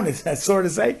stone. It's that sort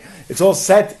of say. It's all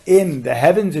set in the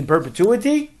heavens in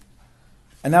perpetuity.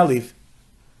 And now leave.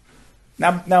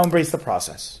 Now embrace the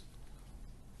process.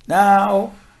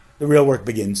 Now the real work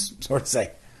begins, sort of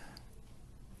say.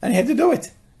 And he had to do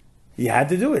it. He had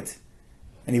to do it.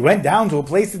 And he went down to a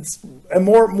place that's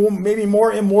maybe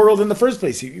more immoral than the first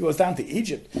place. He goes down to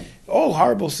Egypt. All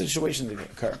horrible situations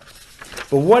occur.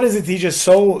 But what does it teach us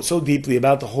so deeply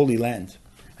about the Holy Land?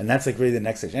 And that's really the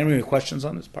next section. Anybody have questions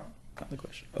on this part? On the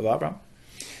question of Abraham?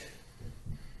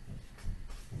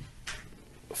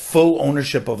 Full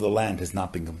ownership of the land has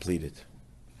not been completed.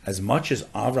 As much as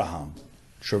Abraham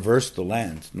traversed the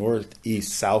land, north,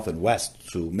 east, south, and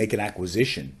west, to make an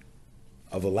acquisition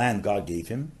of a land God gave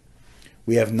him,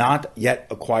 we have not yet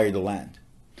acquired the land.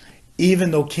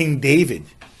 Even though King David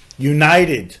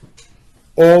united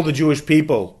all the Jewish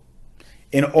people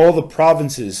in all the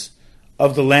provinces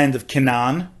of the land of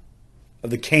Canaan, of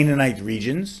the Canaanite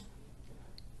regions,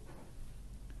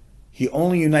 he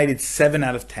only united 7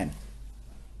 out of 10.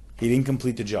 He didn't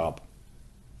complete the job.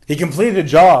 He completed the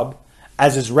job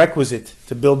as is requisite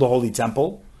to build the Holy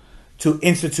Temple, to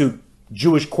institute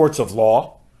Jewish courts of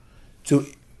law, to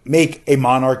make a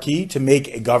monarchy, to make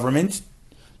a government,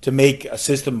 to make a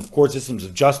system of court systems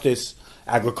of justice,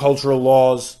 agricultural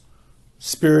laws,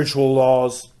 spiritual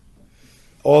laws,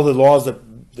 all the laws that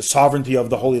the sovereignty of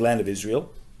the Holy Land of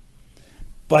Israel.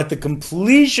 But the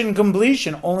completion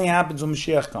only happens when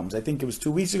Mashiach comes. I think it was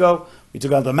 2 weeks ago, we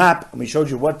took out the map and we showed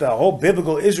you what the whole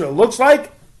biblical Israel looks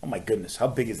like. Oh my goodness, how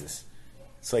big is this?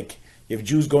 It's like you have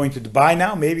Jews going to Dubai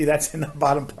now, maybe that's in the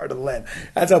bottom part of the land.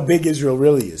 That's how big Israel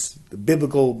really is, the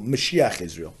biblical Mashiach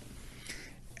Israel.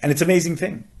 And it's an amazing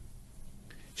thing.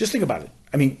 Just think about it.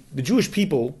 I mean, the Jewish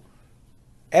people,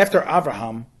 after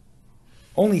Abraham,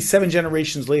 only 7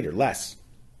 generations later, less,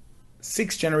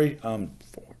 4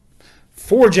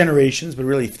 generations, but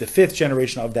really the 5th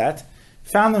generation of that,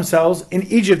 found themselves in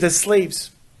Egypt as slaves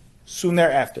soon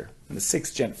thereafter, in the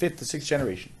 5th to 6th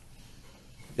generation.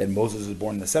 Then Moses was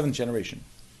born in the 7th generation.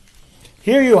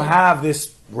 Here you have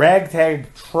this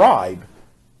ragtag tribe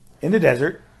in the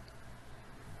desert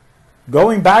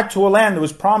going back to a land that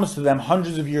was promised to them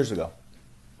hundreds of years ago.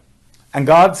 And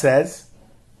God says,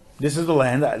 this is the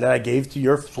land that I gave to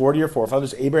your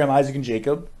forefathers, Abraham, Isaac, and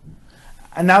Jacob.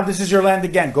 And now this is your land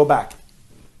again. Go back.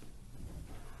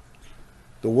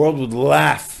 The world would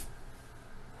laugh.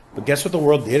 But guess what the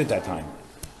world did at that time?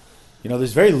 You know,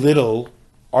 there's very little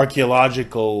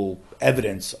archaeological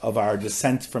evidence of our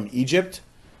descent from Egypt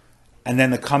and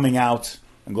then the coming out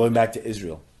and going back to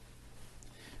Israel.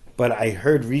 But I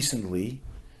heard recently,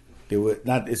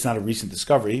 it's not a recent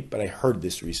discovery, but I heard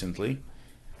this recently,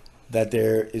 that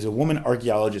there is a woman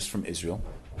archaeologist from Israel,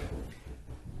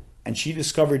 and she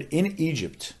discovered in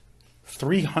Egypt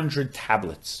 300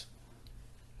 tablets.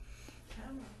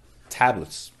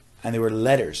 Tablets. And they were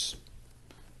letters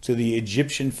to the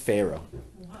Egyptian pharaoh.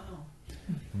 Wow.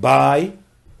 By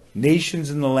nations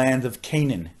in the land of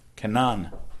Canaan.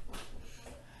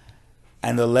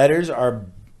 And the letters are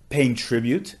paying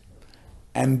tribute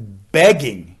and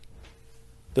begging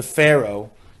the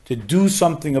pharaoh to do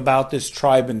something about this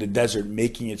tribe in the desert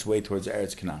making its way towards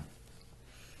Eretz Canaan.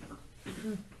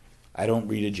 I don't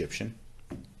read Egyptian.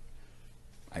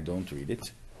 I don't read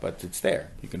it, but it's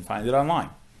there. You can find it online.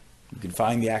 You can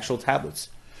find the actual tablets.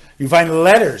 You find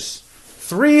letters,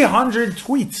 300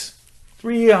 tweets,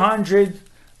 300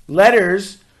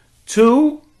 letters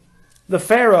to the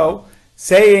Pharaoh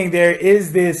saying there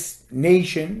is this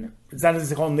nation. It's not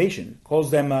as called nation. It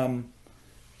calls them,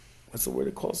 what's the word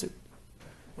it calls it?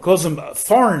 It calls them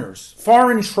foreigners,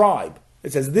 foreign tribe.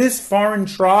 It says this foreign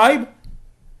tribe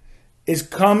is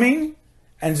coming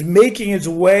and is making its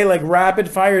way like rapid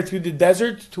fire through the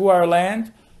desert to our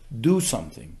land. Do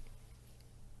something.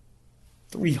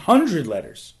 300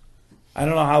 letters. I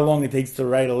don't know how long it takes to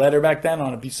write a letter back then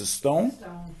on a piece of stone.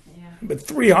 But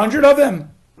 300 of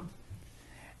them.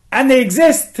 And they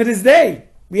exist to this day.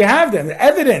 We have them.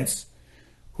 Evidence.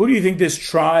 Who do you think this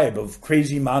tribe of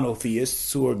crazy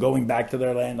monotheists who are going back to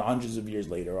their land hundreds of years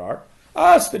later are?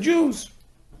 Us, the Jews.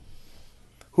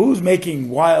 Who's making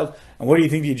wild... And what do you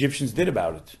think the Egyptians did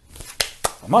about it?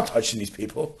 I'm not touching these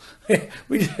people. They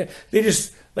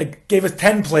just gave us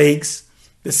 10 plagues.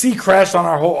 The sea crashed on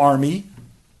our whole army.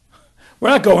 We're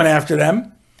not going after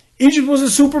them. Egypt was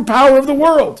a superpower of the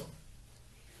world.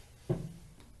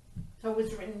 So it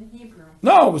was written in Hebrew?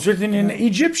 No, it was written in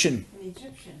Egyptian.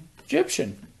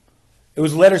 Egyptian. It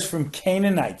was letters from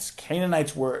Canaanites.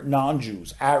 Canaanites were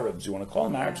non-Jews, Arabs. You want to call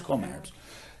them Arabs? Call them Arabs.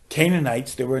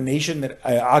 Canaanites, they were a nation that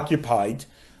occupied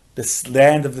the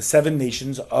land of the 7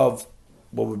 nations of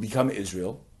what would become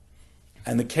Israel.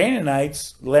 And the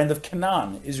Canaanites, the land of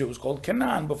Canaan. Israel was called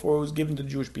Canaan before it was given to the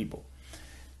Jewish people.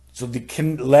 So the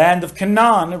land of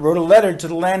Canaan wrote a letter to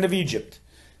the land of Egypt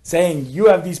saying, you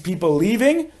have these people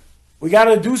leaving, we got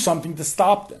to do something to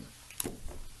stop them.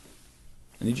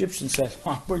 And the Egyptians said,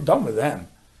 we're done with them.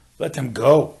 Let them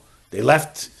go. They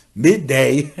left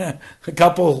midday a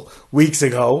couple weeks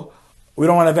ago. We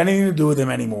don't want to have anything to do with them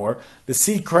anymore. The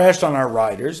sea crashed on our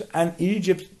riders, and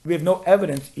Egypt, we have no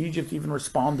evidence Egypt even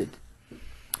responded.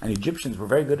 And Egyptians were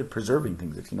very good at preserving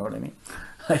things, if you know what I mean.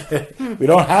 We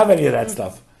don't have any of that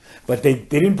stuff. But they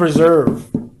didn't preserve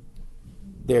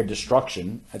their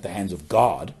destruction at the hands of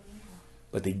God.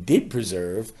 But they did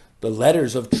preserve the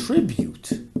letters of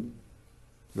tribute.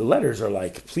 The letters are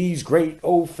like, please, great,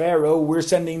 oh Pharaoh, we're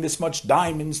sending this much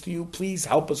diamonds to you. Please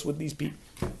help us with these people.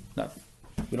 Nothing.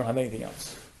 We don't have anything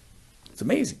else. It's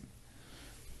amazing.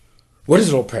 What is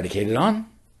it all predicated on?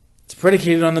 It's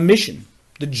predicated on the mission,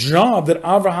 the job that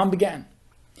Abraham began.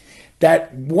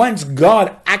 That once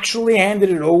God actually handed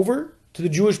it over to the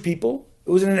Jewish people,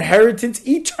 it was an inheritance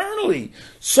eternally.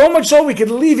 So much so we could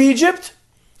leave Egypt,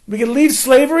 we could leave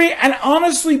slavery, and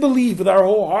honestly believe with our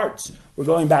whole hearts we're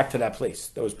going back to that place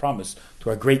that was promised to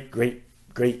our great, great,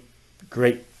 great,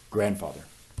 great grandfather.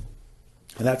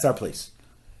 And that's our place.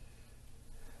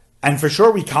 And for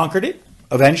sure we conquered it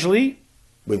eventually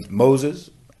with Moses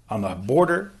on the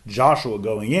border, Joshua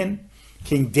going in,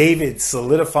 King David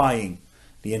solidifying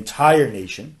the entire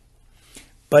nation.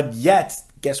 But yet,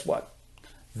 guess what?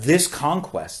 This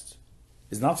conquest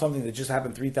is not something that just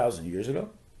happened 3,000 years ago.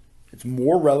 It's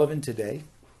more relevant today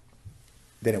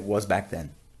than it was back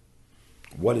then.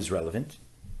 What is relevant?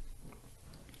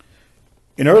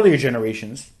 In earlier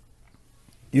generations,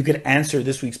 you could answer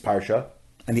this week's Parsha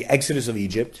and the Exodus of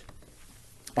Egypt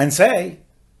and say,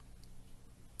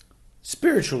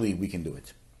 spiritually we can do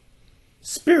it.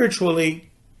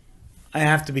 Spiritually, I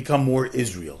have to become more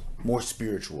Israel, more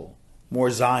spiritual,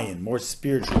 more Zion, more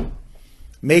spiritual.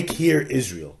 Make here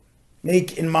Israel.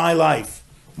 Make in my life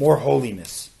more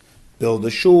holiness. Build a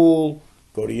shul,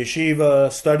 go to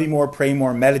yeshiva, study more, pray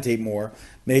more, meditate more.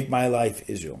 Make my life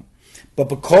Israel. But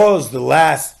because the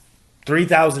last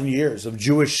 3,000 years of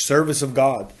Jewish service of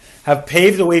God have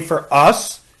paved the way for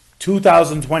us,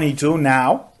 2022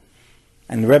 now,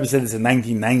 and the Rebbe said this in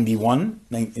 1991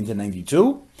 into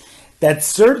 92, that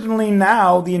certainly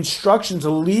now the instruction to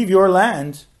leave your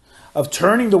land, of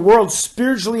turning the world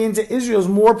spiritually into Israel, is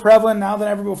more prevalent now than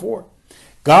ever before.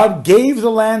 God gave the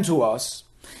land to us.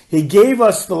 He gave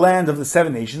us the land of the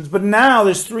 7 nations, but now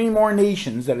there's 3 more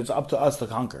nations that it's up to us to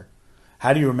conquer.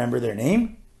 How do you remember their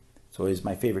name? It's always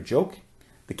my favorite joke.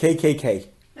 The KKK.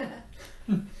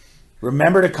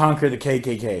 Remember to conquer the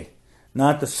KKK,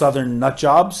 not the Southern nut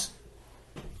jobs.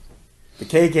 The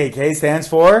KKK stands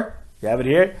for, you have it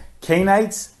here,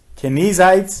 Canaanites,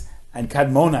 Kenizzites, and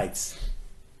Kadmonites.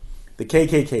 The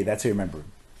KKK, that's how you remember.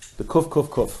 The Kuf Kuf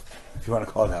Kuf, if you want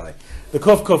to call it that way. The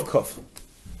Kuf Kuf Kuf.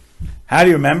 How do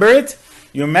you remember it?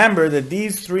 You remember that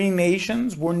these 3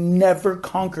 nations were never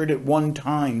conquered at one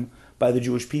time by the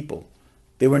Jewish people.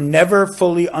 They were never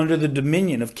fully under the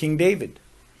dominion of King David.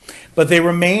 But they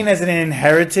remain as an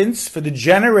inheritance for the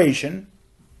generation,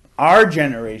 our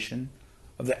generation,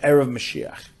 of the era of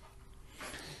Mashiach.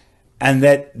 And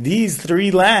that these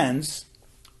 3 lands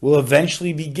will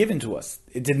eventually be given to us.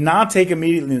 It did not take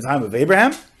immediately in the time of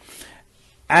Abraham.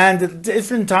 And at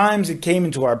different times it came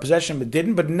into our possession, but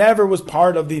didn't, but never was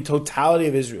part of the totality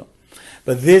of Israel.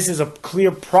 But this is a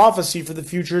clear prophecy for the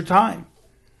future time.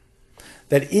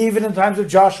 That even in times of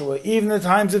Joshua, even in the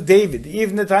times of David,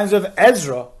 even in the times of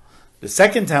Ezra, the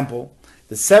second temple,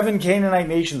 the 7 Canaanite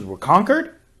nations were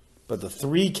conquered, but the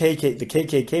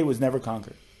KKK was never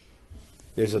conquered.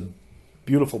 There's a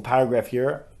beautiful paragraph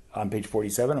here on page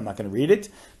 47. I'm not going to read it,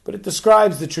 but it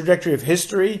describes the trajectory of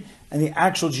history and the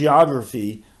actual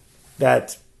geography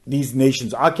that these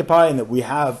nations occupy and that we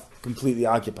have completely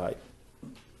occupied.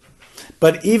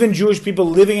 But even Jewish people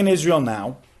living in Israel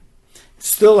now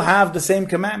still have the same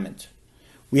commandment.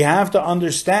 We have to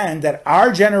understand that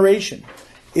our generation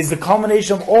is the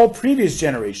culmination of all previous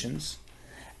generations,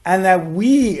 and that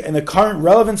we, in the current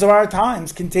relevance of our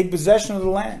times, can take possession of the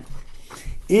land.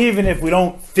 Even if we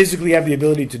don't physically have the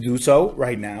ability to do so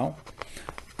right now,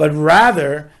 but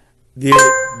rather the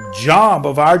job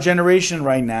of our generation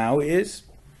right now is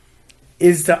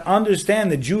to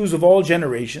understand that Jews of all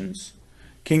generations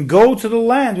can go to the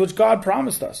land which God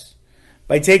promised us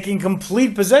by taking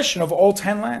complete possession of all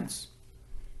 10 lands.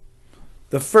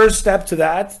 The first step to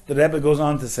that, the Rebbe goes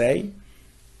on to say,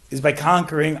 is by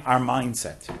conquering our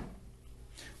mindset.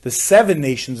 The 7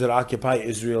 nations that occupy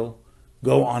Israel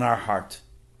go on our heart,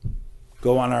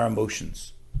 go on our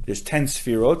emotions. There's 10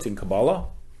 sefirot in Kabbalah.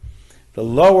 The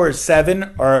lower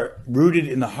 7 are rooted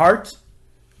in the heart,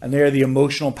 and they are the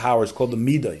emotional powers called the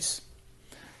midos.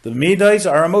 The midos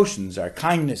are emotions, our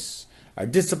kindness, our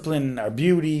discipline, our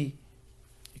beauty,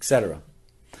 etc.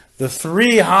 The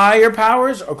 3 higher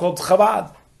powers are called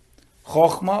Chabad.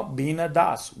 Chokhmah, Bina,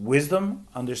 Das. Wisdom,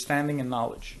 understanding, and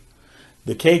knowledge.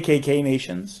 The KKK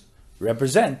nations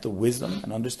represent the wisdom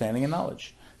and understanding and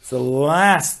knowledge. It's the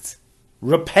last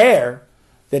repair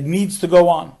that needs to go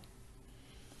on.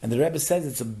 And the Rebbe says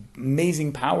it's an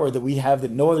amazing power that we have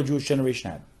that no other Jewish generation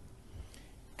had.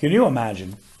 Can you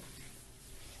imagine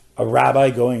a rabbi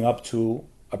going up to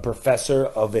a professor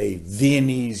of a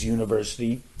Viennese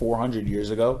university 400 years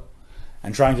ago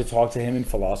and trying to talk to him in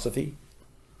philosophy,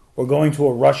 or going to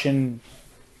a Russian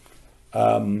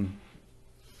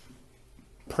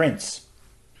prince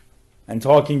and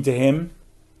talking to him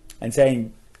and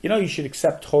saying, you should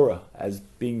accept Torah as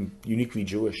being uniquely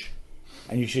Jewish,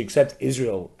 and you should accept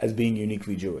Israel as being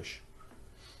uniquely Jewish.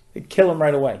 They'd kill him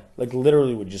right away. Like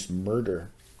literally would just murder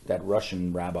that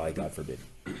Russian rabbi, God forbid.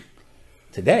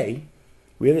 Today,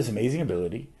 we have this amazing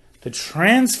ability to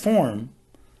transform,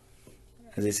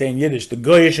 as they say in Yiddish, the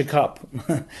goyish cup,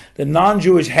 the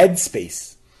non-Jewish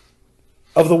headspace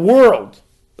of the world.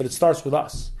 But it starts with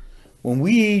us. When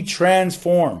we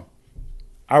transform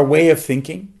our way of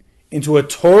thinking into a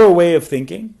Torah way of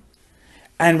thinking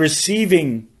and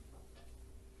receiving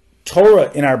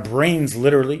Torah in our brains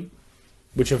literally,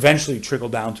 which eventually trickle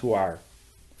down to our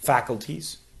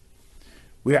faculties,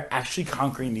 we are actually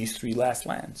conquering these three last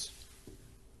lands.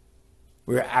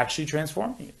 We are actually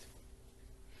transforming it.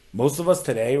 Most of us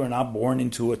today were not born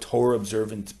into a Torah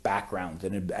observant background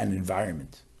and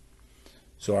environment.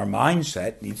 So our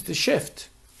mindset needs to shift.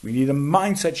 We need a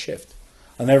mindset shift.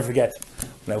 I'll never forget,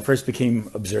 when I first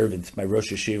became observant, my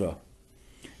Rosh Yeshiva,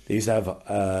 they used to have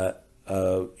a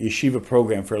yeshiva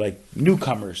program for like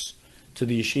newcomers to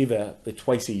the yeshiva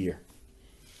twice a year.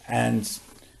 And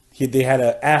they had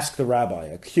to ask the rabbi,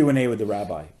 a Q&A with the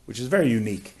rabbi, which is very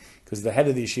unique because the head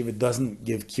of the yeshiva doesn't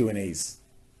give Q&As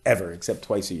ever except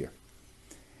twice a year.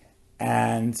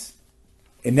 And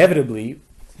inevitably,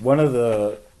 one of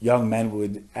the young men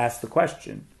would ask the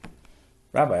question,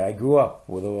 Rabbi, I grew up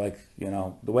with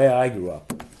the way I grew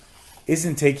up.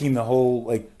 Isn't taking the whole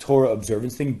like Torah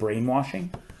observance thing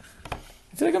brainwashing?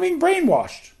 I feel like I'm being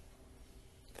brainwashed.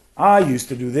 I used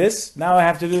to do this, now I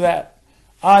have to do that.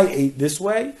 I ate this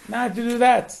way, now I have to do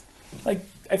that. Like,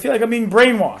 I feel like I'm being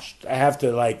brainwashed. I have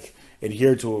to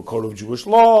adhere to a code of Jewish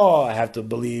law. I have to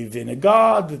believe in a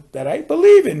God that I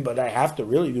believe in, but I have to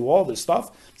really do all this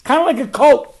stuff. It's kind of like a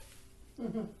cult.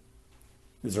 Mm-hmm.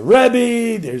 There's a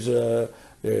Rebbe, there's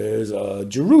a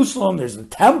Jerusalem, there's a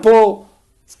temple.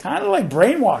 It's kind of like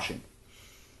brainwashing.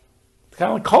 It's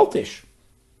kind of like cultish.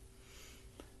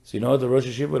 So you know what the Rosh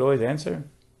Yeshiva would always answer?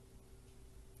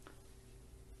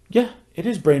 Yeah, it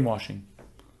is brainwashing.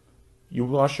 You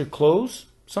wash your clothes,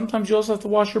 sometimes you also have to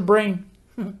wash your brain.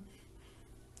 Do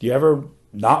you ever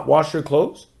not wash your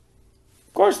clothes?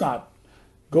 Of course not.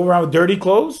 Go around with dirty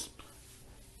clothes?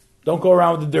 Don't go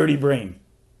around with a dirty brain.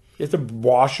 You have to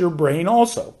wash your brain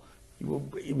also.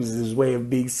 It was his way of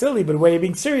being silly, but a way of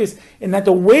being serious, in that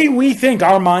the way we think,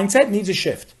 our mindset needs a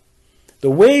shift. The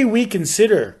way we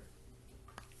consider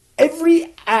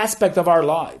every aspect of our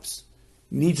lives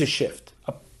needs a shift.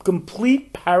 A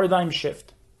complete paradigm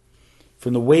shift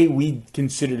from the way we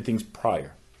considered things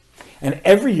prior. And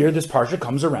every year this parsha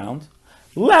comes around.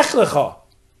 Lech Lecha.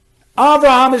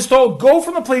 Abraham is told, go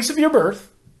from the place of your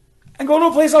birth and go to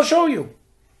a place I'll show you.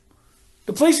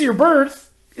 The place of your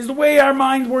birth is the way our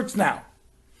mind works now.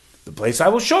 The place I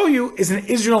will show you is an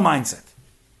Israel mindset,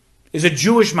 is a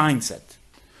Jewish mindset.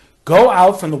 Go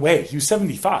out from the way. He was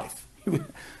 75.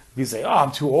 He'd say,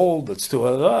 I'm too old. It's too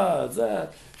old.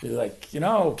 You're like,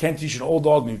 can't teach an old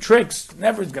dog new tricks.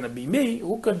 Never is going to be me.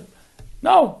 Who could?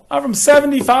 No, I'm from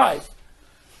 75.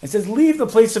 It says, leave the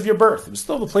place of your birth. It was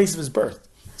still the place of his birth.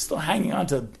 He's still hanging on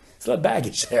to, still had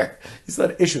baggage there. He still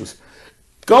had issues.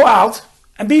 Go out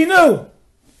and be new.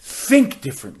 Think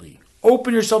differently.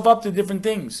 Open yourself up to different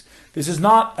things. This is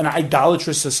not an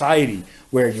idolatrous society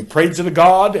where you prayed to the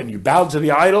god and you bowed to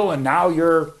the idol and now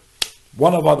you're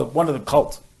one of the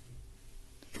cult.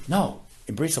 No,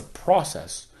 embrace a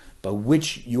process by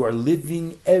which you are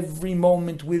living every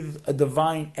moment with a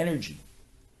divine energy.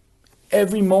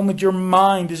 Every moment your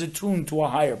mind is attuned to a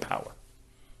higher power.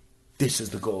 This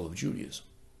is the goal of Judaism.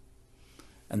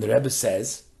 And the Rebbe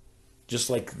says, just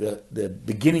like the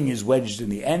beginning is wedged in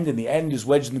the end and the end is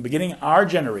wedged in the beginning, our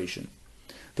generation,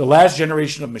 the last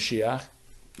generation of Mashiach,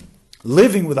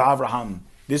 living with Avraham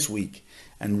this week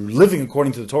and living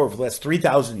according to the Torah for the last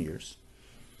 3,000 years,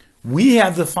 we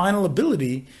have the final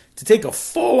ability to take a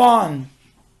full-on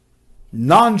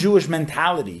non-Jewish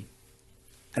mentality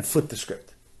and flip the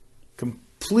script.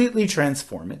 Completely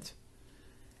transform it.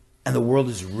 And the world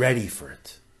is ready for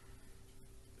it.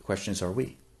 The question is, are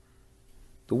we?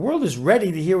 The world is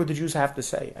ready to hear what the Jews have to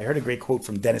say. I heard a great quote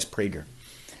from Dennis Prager,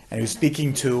 and he was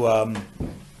speaking to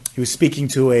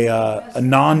a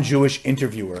non-Jewish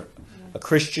interviewer, a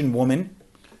Christian woman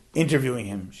interviewing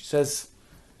him. She says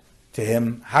to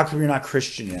him, "How come you're not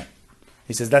Christian yet?"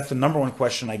 He says, "That's the number one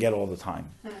question I get all the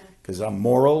time because I'm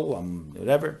moral, I'm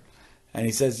whatever." And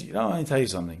he says, "Let me tell you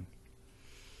something."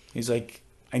 He's like,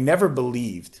 I never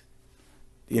believed.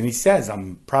 And he says,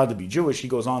 I'm proud to be Jewish. He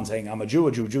goes on saying, I'm a Jew,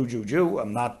 a Jew, Jew, Jew, Jew.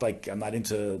 I'm not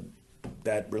into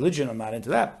that religion. I'm not into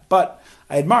that. But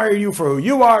I admire you for who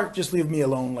you are. Just leave me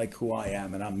alone like who I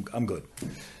am, and I'm good.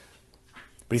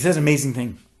 But he says an amazing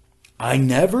thing. I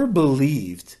never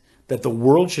believed that the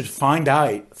world should find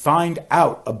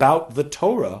out about the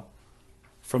Torah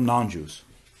from non-Jews.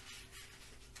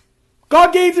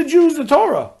 God gave the Jews the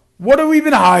Torah. What have we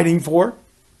been hiding for?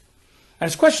 And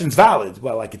his question's valid.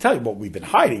 Well, I can tell you what we've been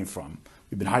hiding from.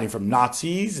 We've been hiding from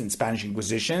Nazis and Spanish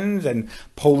Inquisitions and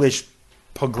Polish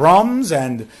pogroms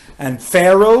and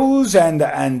pharaohs and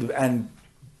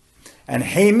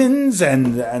Hamans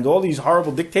and all these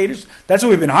horrible dictators. That's what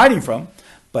we've been hiding from.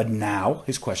 But now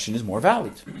his question is more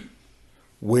valid.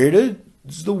 Where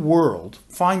does the world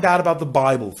find out about the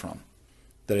Bible from?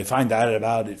 Did they find out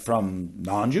about it from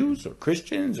non-Jews or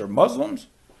Christians or Muslims?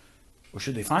 Or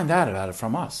should they find out about it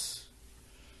from us?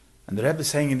 And the Rebbe is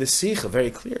saying in this Sikha very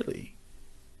clearly,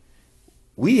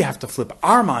 we have to flip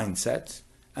our mindset,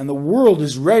 and the world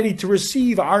is ready to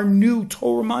receive our new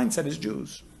Torah mindset as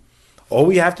Jews. All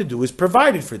we have to do is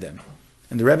provide it for them.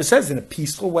 And the Rebbe says in a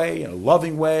peaceful way, in a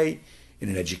loving way, in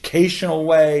an educational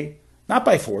way, not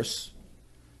by force.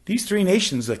 These three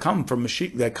nations that come from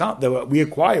Mashiach, that we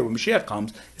acquire when Mashiach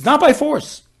comes, it's not by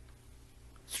force.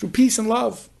 It's through peace and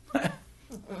love.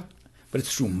 But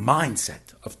it's through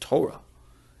mindset of Torah.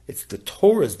 It's the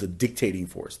Torah is the dictating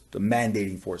force, the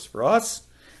mandating force for us,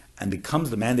 and becomes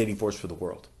the mandating force for the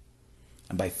world.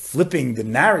 And by flipping the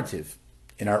narrative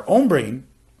in our own brain,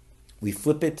 we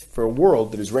flip it for a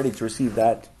world that is ready to receive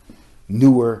that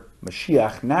newer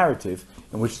Mashiach narrative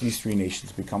in which these three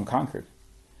nations become conquered.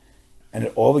 And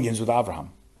it all begins with Abraham.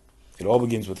 It all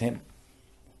begins with him.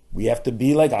 We have to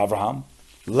be like Abraham.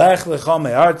 Lech, Lecha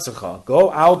me'artzecha.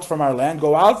 Go out from our land,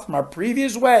 go out from our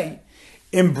previous way.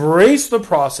 Embrace the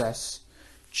process,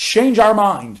 change our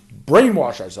mind,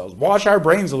 brainwash ourselves, wash our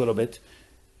brains a little bit,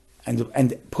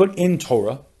 and put in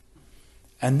Torah,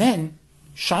 and then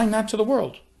shine that to the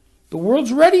world. The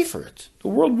world's ready for it. The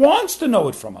world wants to know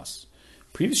it from us.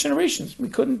 Previous generations, we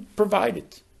couldn't provide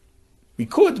it. We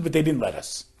could, but they didn't let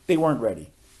us. They weren't ready.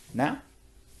 Now,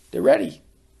 they're ready.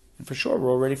 And for sure,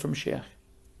 we're all ready for Mashiach.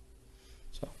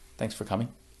 So, thanks for coming.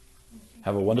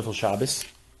 Have a wonderful Shabbos.